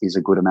 minutes is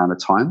a good amount of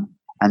time.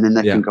 And then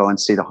they can go and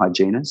see the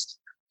hygienist.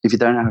 If you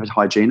don't have a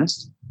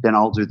hygienist, then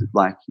I'll do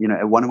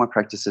at one of my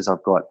practices,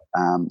 I've got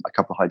a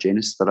couple of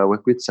hygienists that I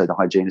work with. So the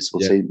hygienist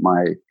will see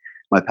my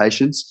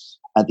patients.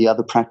 At the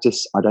other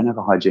practice, I don't have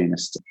a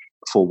hygienist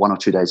for 1 or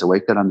 2 days a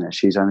week that I'm there.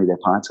 She's only there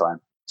part-time.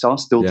 So I'll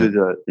still do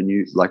the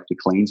new, the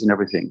cleans and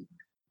everything,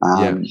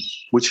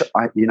 which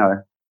I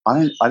don't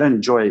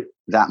enjoy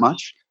that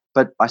much,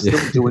 but I still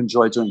do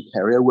enjoy doing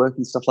perio work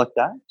and stuff like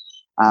that.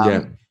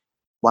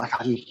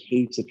 I do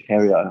heaps of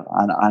perio,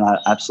 and I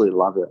absolutely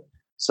love it.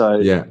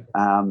 So,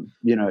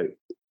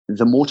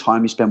 the more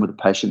time you spend with the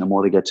patient, the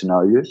more they get to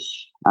know you.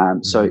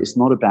 So it's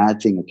not a bad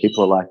thing if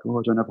people are like, "Oh,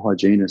 I don't have a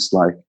hygienist."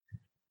 I'm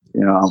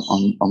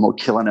not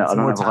killing it. I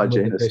don't have a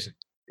hygienist.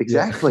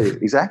 Exactly.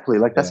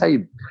 That's how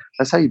you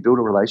build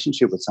a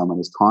relationship with someone,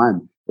 is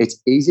time.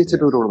 It's easier to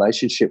build a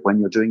relationship when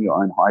you're doing your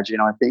own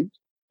hygiene, I think,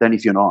 than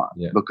if you're not,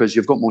 because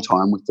you've got more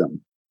time with them.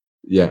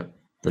 Yeah.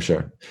 For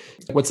sure.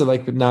 What's it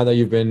like now that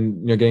you've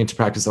been getting into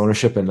practice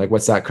ownership, and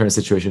what's that current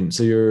situation?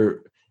 So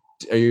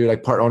are you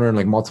part owner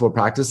in multiple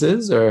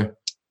practices, or?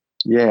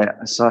 Yeah.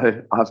 So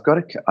I've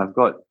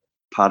got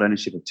part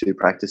ownership of 2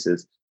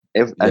 practices,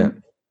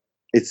 and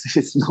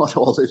it's not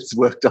all it's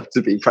worked up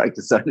to be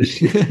practice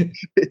ownership.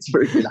 It's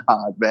freaking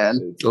hard, man.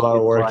 It's a lot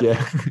of work.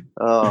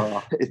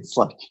 It's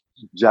like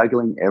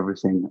juggling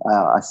everything.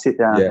 I sit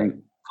down and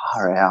think,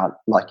 far out.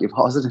 If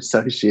I was an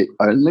associate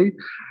only,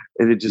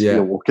 it'd just be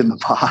a walk in the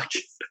park.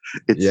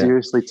 It's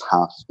seriously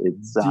tough.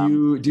 It's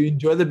do you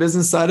enjoy the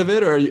business side of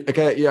it, or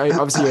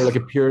obviously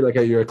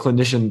you're you're a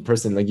clinician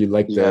person, you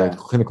like the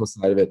clinical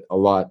side of it a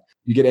lot.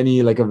 You get any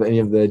of any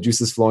of the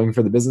juices flowing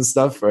for the business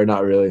stuff, or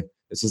not really?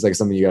 It's just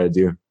something you got to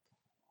do.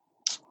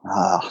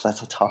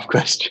 That's a tough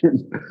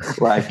question.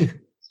 I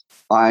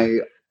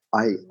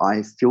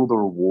feel the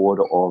reward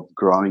of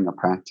growing a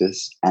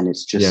practice, and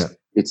it's just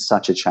it's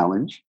such a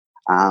challenge.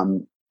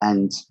 And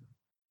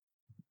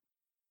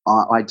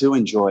I do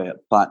enjoy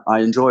it, but I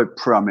enjoy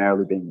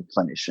primarily being a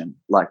clinician.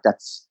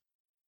 That's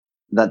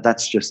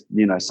just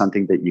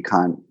something that you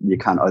can't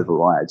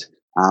override.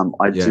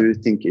 I do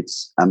think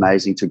it's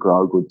amazing to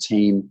grow a good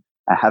team,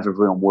 have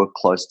everyone work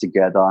close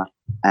together.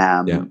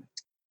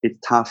 It's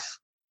tough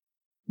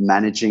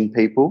managing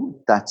people.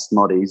 That's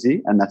not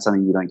easy, and that's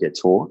something you don't get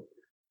taught.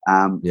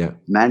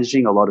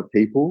 Managing a lot of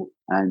people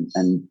and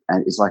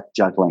it's like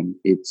juggling.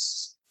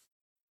 It's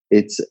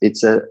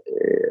a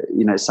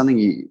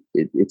something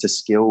it's a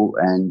skill,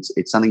 and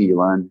it's something you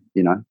learn.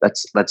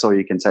 That's all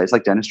you can say. It's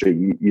like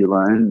dentistry. You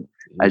learn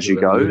as you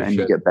go, and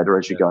you get better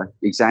as you go.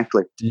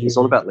 Exactly. It's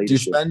all about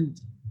leadership.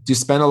 Do you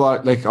spend a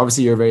lot, like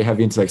obviously you're very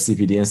heavy into like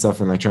CPD and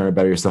stuff and like trying to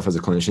better yourself as a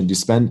clinician. Do you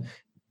spend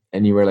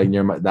anywhere like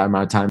near that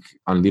amount of time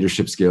on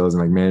leadership skills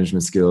and like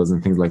management skills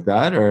and things like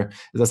that? Or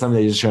is that something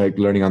that you're just like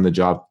learning on the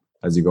job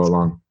as you go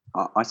along?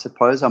 I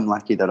suppose I'm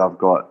lucky that I've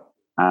got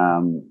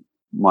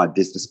my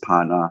business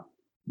partner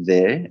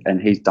there,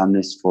 and he's done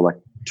this for like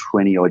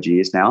 20 odd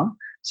years now.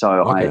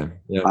 So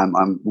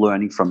I'm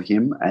learning from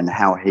him and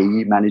how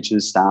he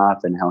manages staff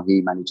and how he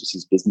manages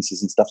his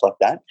businesses and stuff like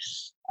that.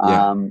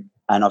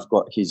 And I've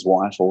got his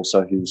wife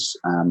also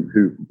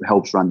who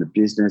helps run the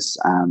business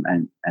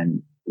and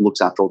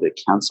looks after all the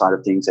account side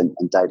of things and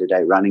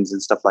day-to-day runnings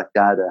and stuff like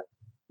that.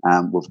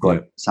 We've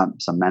got some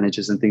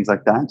managers and things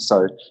like that.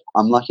 So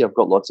I'm lucky I've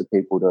got lots of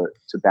people to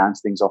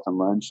bounce things off and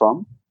learn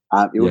from.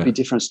 It would be a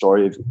different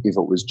story if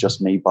it was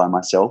just me by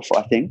myself,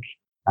 I think.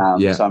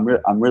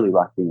 So I'm really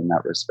lucky in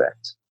that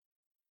respect.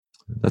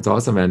 That's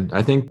awesome, man.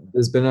 I think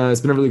it's been a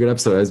really good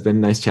episode. It's been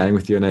nice chatting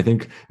with you. And I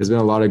think there's been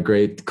a lot of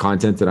great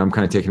content that I'm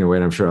kind of taking away,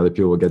 and I'm sure other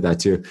people will get that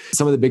too.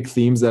 Some of the big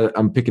themes that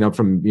I'm picking up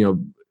from,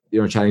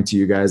 chatting to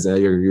you guys,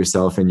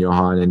 yourself and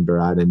Johan and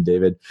Bharat and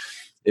David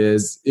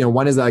is,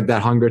 one is like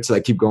that hunger to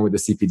like keep going with the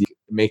CPD,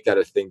 make that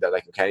a thing that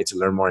like, okay, I need to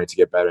learn more, I need to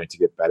get better,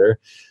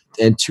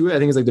 And two, I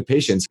think is like the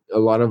patience. A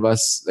lot of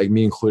us, like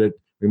me included,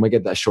 we might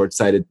get that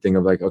short-sighted thing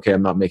of like, okay,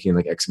 I'm not making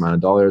like X amount of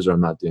dollars, or I'm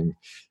not doing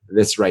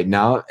this right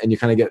now. And you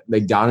kind of get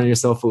like down on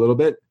yourself a little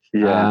bit.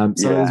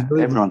 It's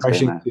really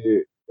refreshing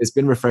it's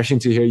been refreshing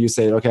to hear you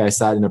say, okay, I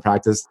sat in a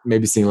practice,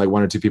 maybe seeing like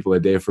one or two people a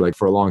day for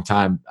a long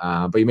time.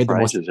 But you made the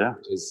most of it,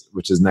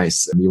 which is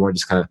nice. I mean, you weren't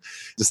just kind of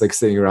just like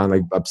sitting around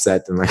like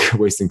upset and like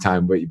wasting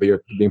time, but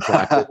you're being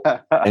proactive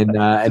and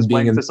being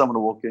waiting for someone to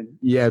walk in.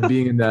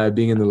 being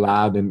in the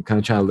lab and kind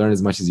of trying to learn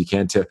as much as you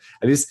can to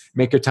at least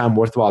make your time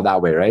worthwhile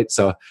that way, right?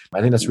 So I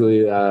think that's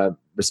really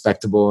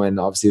respectable, and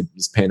obviously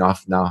it's paying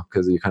off now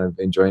because you're kind of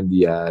enjoying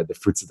the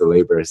fruits of the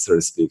labor, so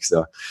to speak.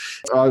 So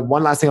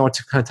one last thing I want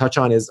to kind of touch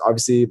on is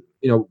obviously,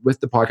 with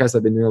the podcast,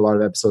 I've been doing a lot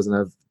of episodes, and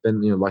I've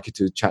been lucky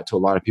to chat to a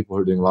lot of people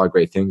who are doing a lot of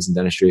great things in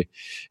dentistry.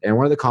 And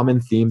one of the common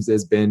themes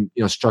has been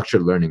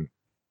structured learning.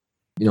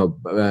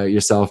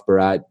 Yourself,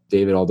 Bharat,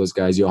 David, all those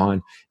guys,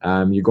 Johan,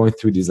 you're going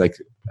through these like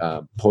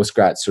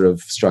post-grad sort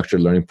of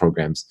structured learning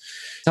programs.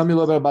 Tell me a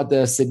little bit about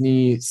the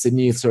Sydney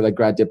sort of like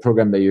grad dip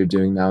program that you're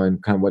doing now,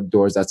 and kind of what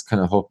doors that's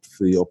kind of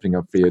hopefully opening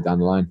up for you down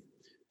the line.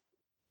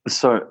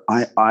 So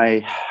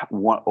I'm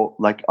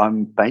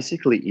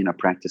basically in a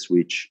practice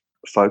which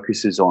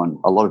focuses on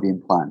a lot of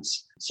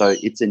implants. So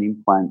it's an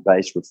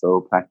implant-based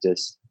referral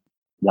practice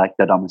like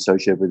that I'm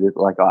associated with it.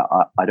 Like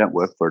I don't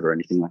work for it or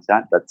anything like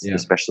that. That's the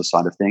specialist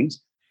side of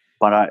things.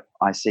 But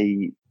I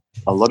see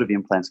a lot of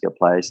implants get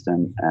placed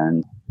and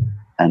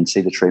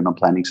see the treatment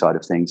planning side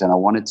of things. And I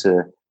wanted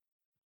to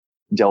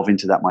delve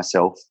into that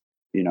myself.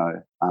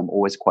 I'm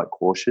always quite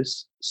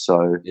cautious.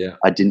 So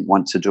I didn't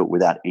want to do it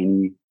without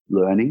any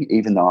learning,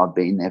 even though I've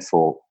been there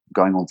for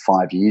going on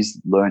 5 years,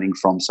 learning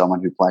from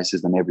someone who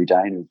places them every day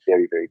and who's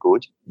very, very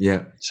good.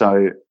 Yeah.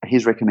 So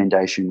his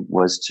recommendation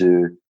was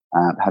to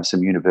have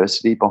some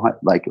university behind,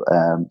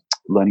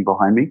 learning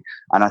behind me.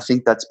 And I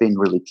think that's been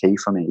really key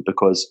for me,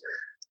 because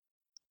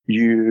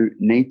you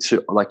need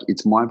to,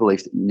 it's my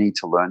belief that you need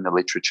to learn the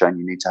literature and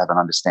you need to have an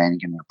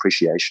understanding and an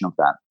appreciation of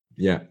that.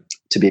 Yeah.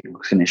 To be a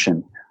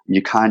clinician.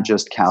 You can't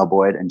just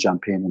cowboy it and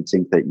jump in and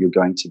think that you're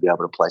going to be able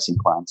to place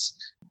implants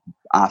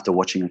after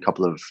watching a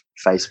couple of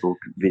Facebook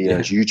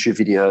videos, YouTube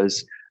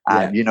videos,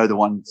 the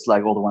ones,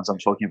 like all the ones I'm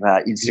talking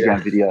about,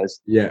 Instagram videos.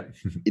 Yeah.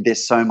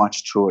 There's so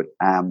much to it.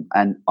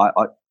 And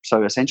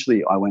so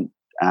essentially I went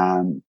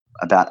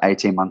about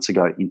 18 months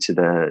ago into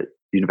the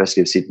University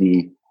of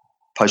Sydney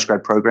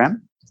postgrad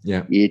program.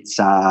 Yeah. It's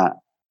a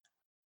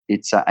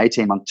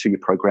 18-month 2-year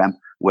program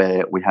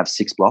where we have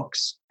 6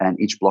 blocks, and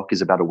each block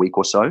is about a week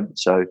or so.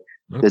 So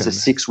there's a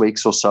 6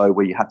 weeks or so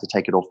where you have to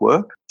take it off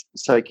work.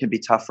 So it can be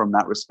tough from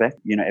that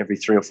respect. Every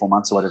 3 or 4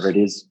 months or whatever it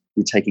is,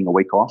 you're taking a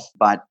week off.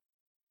 But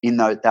in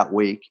that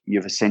week,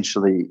 you've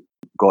essentially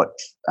got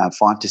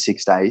 5 to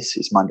 6 days,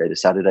 it's Monday to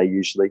Saturday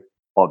usually,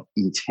 of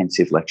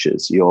intensive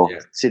lectures. You're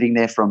sitting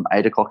there from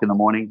 8 o'clock in the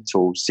morning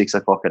till 6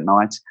 o'clock at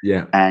night,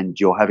 and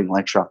you're having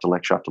lecture after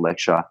lecture after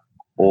lecture,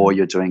 or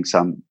you're doing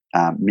some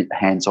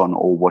hands-on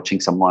or watching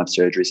some live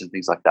surgeries and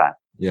things like that.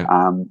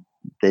 Yeah.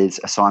 There's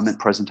assignment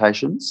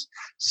presentations,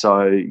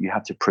 so you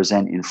have to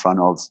present in front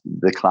of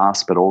the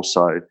class, but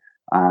also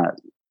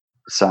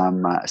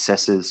some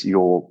assesses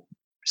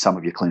some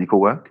of your clinical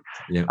work.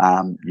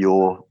 Yeah.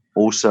 You're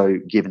also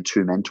given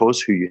 2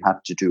 mentors who you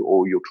have to do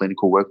all your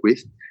clinical work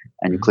with,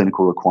 and your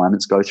clinical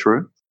requirements go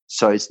through.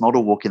 So it's not a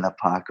walk in the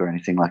park or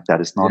anything like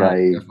that. It's not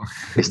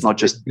it's not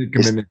just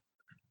commitment.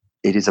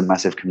 It is a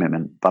massive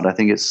commitment, but I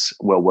think it's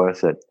well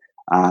worth it,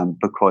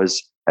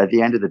 because at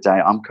the end of the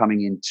day, I'm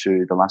coming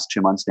into the last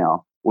 2 months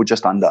now, or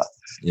just under.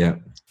 Yeah.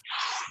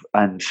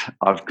 and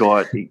I've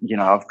got,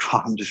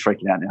 I'm just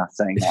freaking out now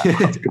saying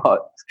that.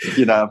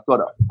 I've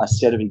got a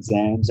set of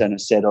exams and a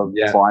set of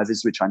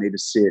vivas which I need to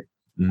sit.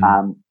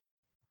 Mm-hmm.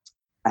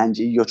 And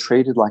you're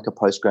treated like a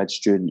postgrad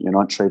student. You're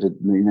not treated,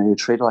 you're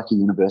treated like a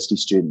university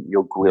student.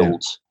 You're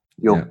grilled.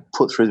 You're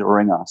put through the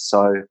ringer.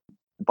 So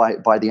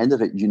by the end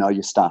of it, you know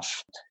your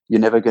stuff.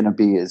 You're never going to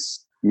be as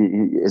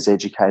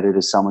educated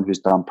as someone who's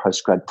done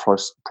postgrad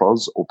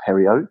pros or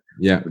perio.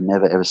 Yeah. I would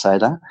never ever say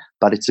that.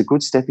 But it's a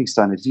good stepping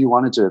stone. If you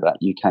want to do that,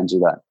 you can do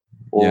that.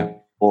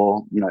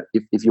 Or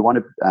if you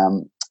want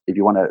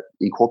to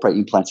incorporate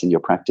implants in your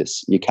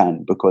practice, you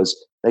can, because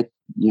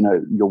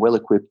you're well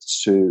equipped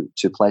to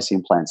place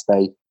implants.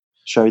 They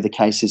show you the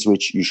cases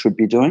which you should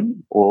be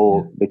doing,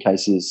 or the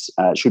cases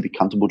should be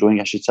comfortable doing,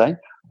 I should say,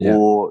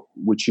 or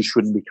which you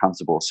shouldn't be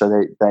comfortable. So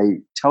they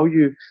tell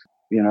you,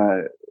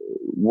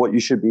 what you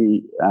should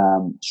be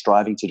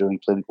striving to do in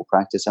clinical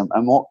practice and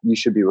what you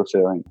should be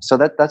referring. So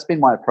that's been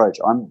my approach.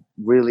 I'm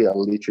really a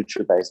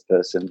literature-based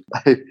person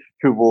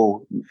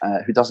who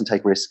doesn't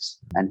take risks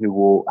and who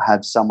will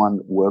have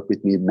someone work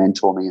with me,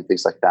 mentor me and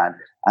things like that.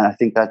 And I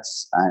think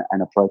that's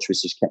an approach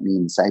which has kept me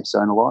in the safe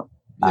zone a lot,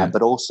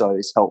 but also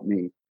has helped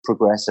me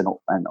progress and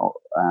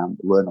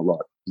learn a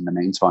lot in the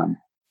meantime.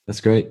 That's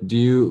great. Do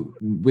you,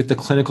 with the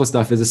clinical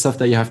stuff, is it stuff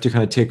that you have to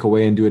kind of take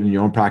away and do it in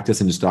your own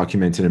practice and just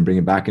document it and bring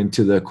it back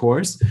into the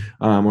course?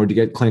 Or do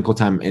you get clinical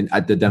time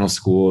at the dental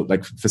school,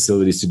 like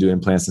facilities to do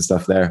implants and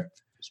stuff there?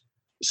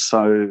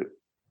 So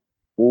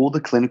all the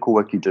clinical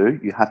work you do,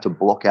 you have to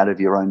block out of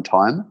your own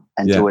time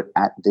and do it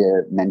at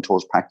their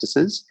mentors'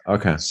 practices.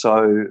 Okay.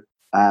 So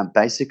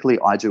basically,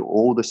 I do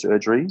all the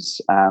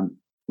surgeries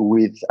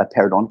with a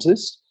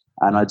periodontist,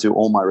 and I do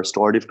all my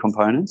restorative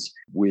components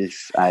with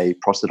a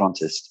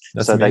prosthodontist.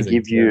 That's so amazing. They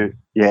give you,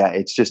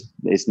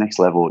 it's next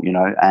level,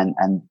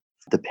 and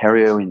the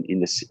perio in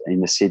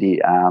the city,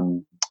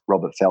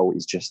 Robert Fell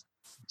is just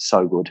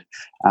so good.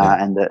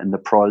 And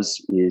the pros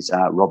is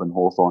Robin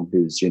Hawthorne,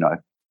 who's,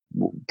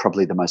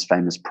 probably the most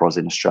famous pros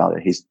in Australia.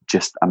 He's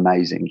just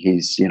amazing.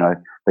 He's,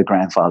 the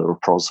grandfather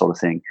of pros sort of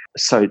thing.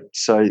 So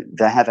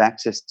they have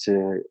access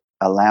to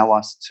allow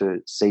us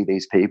to see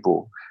these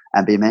people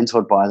and be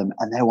mentored by them,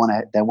 and they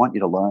want you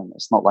to learn.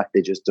 It's not like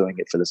they're just doing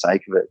it for the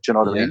sake of it. Do you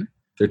know what I mean?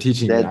 They're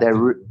teaching you.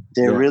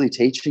 They're really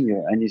teaching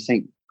you, and you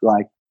think,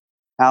 like,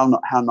 how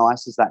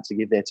nice is that to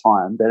give their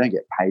time? They don't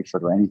get paid for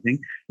it or anything.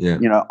 Yeah.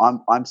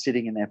 I'm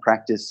sitting in their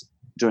practice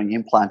doing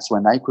implants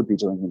when they could be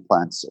doing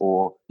implants,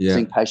 or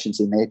seeing patients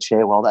in their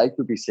chair while they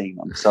could be seeing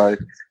them. So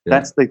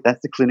that's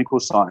the clinical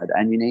side,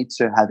 and you need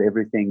to have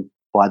everything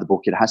by the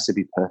book. It has to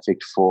be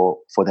perfect for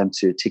them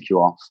to tick you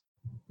off.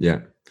 Yeah.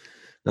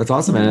 That's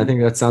awesome, man. I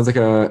think that sounds like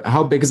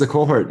how big is the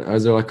cohort?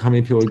 Is there how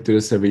many people do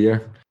this every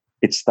year?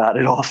 It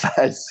started off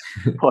as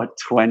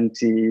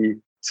 22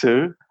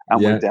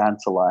 and went down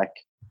to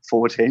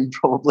 14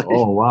 probably.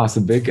 Oh, wow. It's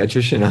a big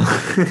attrition.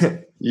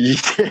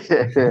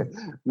 Yeah,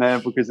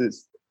 man, because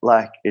it's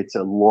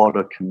a lot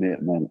of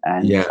commitment,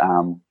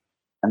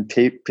 and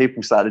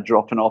people started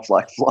dropping off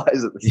like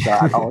flies at the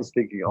start. I was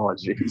thinking, oh,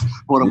 geez,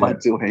 what am I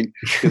doing?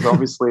 Because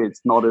obviously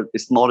it's not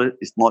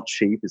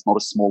cheap. It's not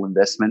a small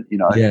investment.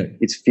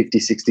 It's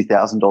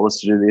 $50,000-$60,000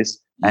 to do this,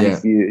 and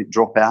if you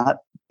drop out,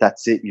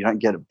 that's it. You don't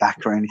get it back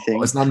or anything.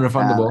 Oh, it's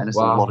non-refundable. And it's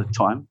a lot of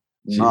time.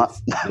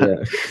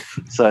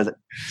 So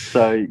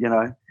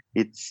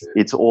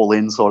it's all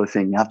in sort of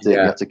thing. You have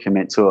to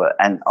commit to it,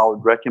 and I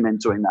would recommend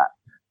doing that.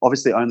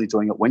 Obviously, only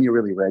doing it when you're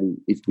really ready.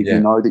 If you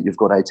know that you've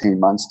got 18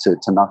 months to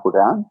knuckle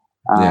down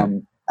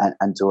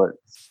and do it.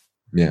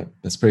 Yeah,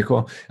 that's pretty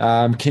cool.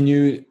 Is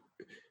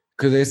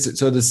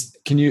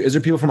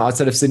there people from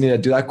outside of Sydney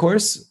that do that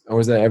course, or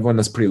is that everyone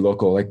that's pretty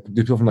local? Like,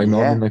 do people from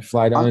Melbourne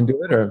fly down and do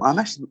it? Or I'm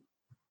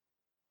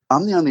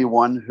one of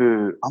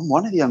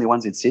the only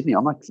ones in Sydney.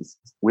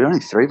 We're only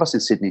three of us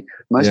in Sydney.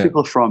 Most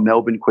people are from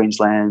Melbourne,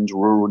 Queensland,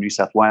 rural New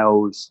South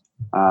Wales.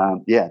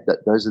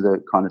 Those are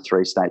the kind of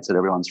three states that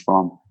everyone's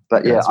from.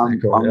 But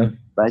I'm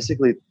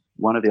basically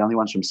one of the only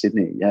ones from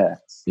Sydney. Yeah.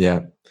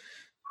 Yeah.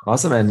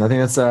 Awesome, man. I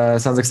think that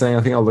sounds exciting.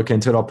 I think I'll look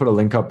into it. I'll put a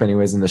link up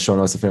anyways in the show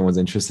notes if anyone's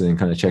interested in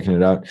kind of checking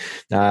it out.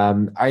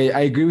 I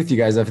agree with you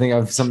guys. I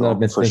think something that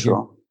I've been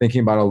thinking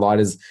about a lot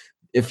is,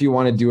 if you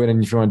want to do it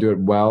and if you want to do it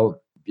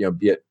well,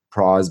 be it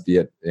pros, be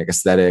it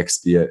aesthetics,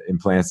 be it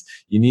implants,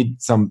 you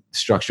need some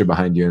structure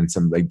behind you and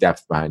some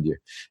depth behind you.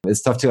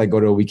 It's tough to go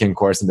to a weekend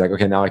course and be like,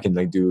 okay, now I can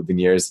do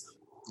veneers.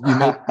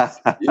 Right?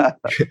 Yeah.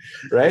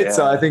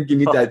 So I think you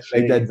need that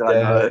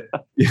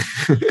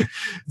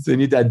so you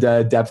need that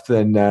depth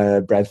and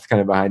breadth kind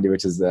of behind you,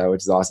 which is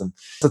awesome.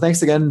 So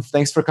thanks again.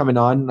 Thanks for coming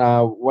on.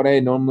 What I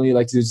normally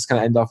like to do is just kind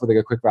of end off with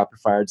a quick rapid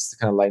fire, just to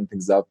kind of lighten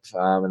things up,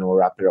 and we'll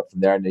wrap it up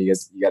from there. And you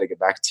got to get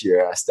back to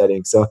your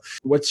studying. So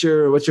what's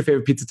your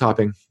favorite pizza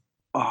topping?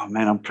 Oh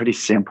man, I'm pretty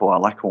simple. I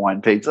like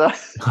Hawaiian pizza.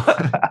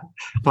 I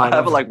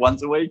have it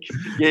once a week.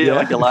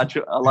 Like a large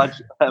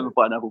have a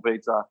pineapple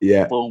pizza.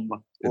 Yeah, boom,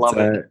 love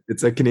it.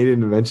 It's a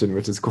Canadian invention,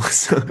 which is cool.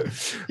 So,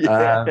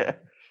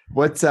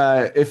 what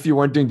if you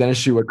weren't doing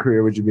dentistry? What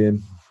career would you be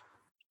in?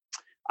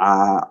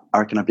 I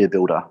reckon I'd be a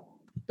builder.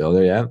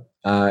 Builder, yeah.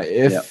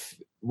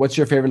 what's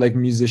your favorite like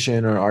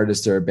musician or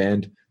artist or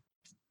band?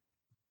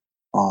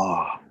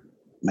 Oh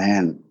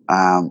man,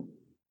 I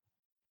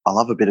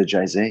love a bit of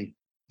Jay-Z.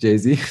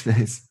 Jay-Z,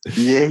 nice.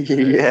 Yeah.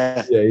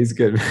 Yeah, he's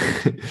good.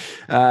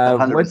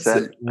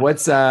 100%.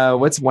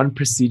 What's one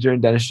procedure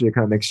in dentistry that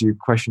kind of makes you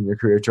question your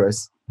career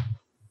choice?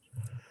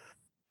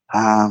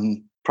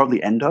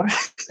 Probably endo.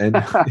 And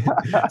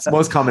it's the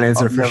most common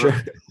answer for sure.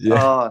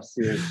 Yeah. Oh,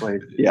 seriously.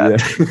 Yeah.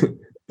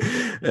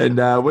 And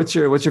what's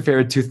your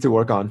favorite tooth to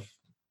work on?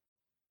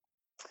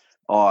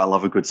 Oh, I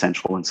love a good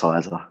central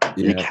incisor.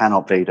 Yeah. You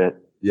cannot beat it.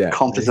 Yeah.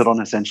 Composite on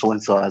a central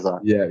incisor.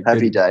 Yeah.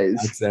 Happy days.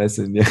 Access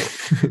and yeah.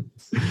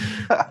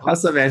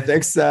 Awesome, man.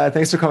 Thanks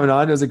for coming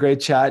on. It was a great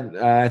chat.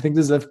 I think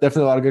there's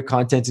definitely a lot of good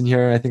content in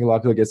here. I think a lot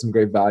of people get some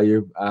great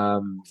value.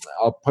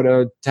 I'll put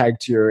a tag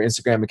to your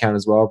Instagram account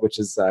as well, which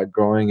is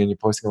growing, and you're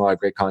posting a lot of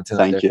great content.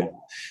 Thank you.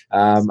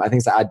 I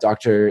think it's at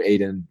Dr.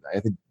 Aiden. I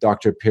think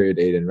Dr.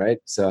 Aiden, right?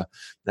 So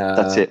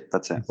that's it.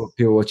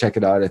 People will check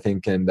it out, I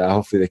think, and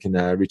hopefully they can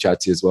reach out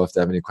to you as well if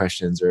they have any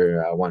questions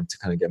or want to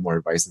kind of get more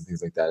advice and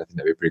things like that. I think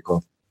that'd be pretty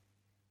cool.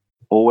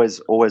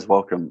 Always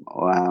welcome.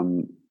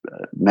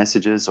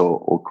 Messages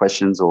or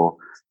questions or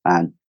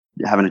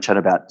having a chat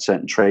about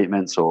certain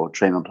treatments or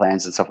treatment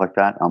plans and stuff like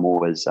that. I'm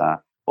always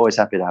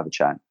happy to have a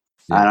chat.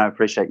 Yeah. And I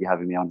appreciate you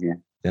having me on here.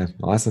 Yeah,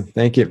 awesome.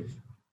 Thank you.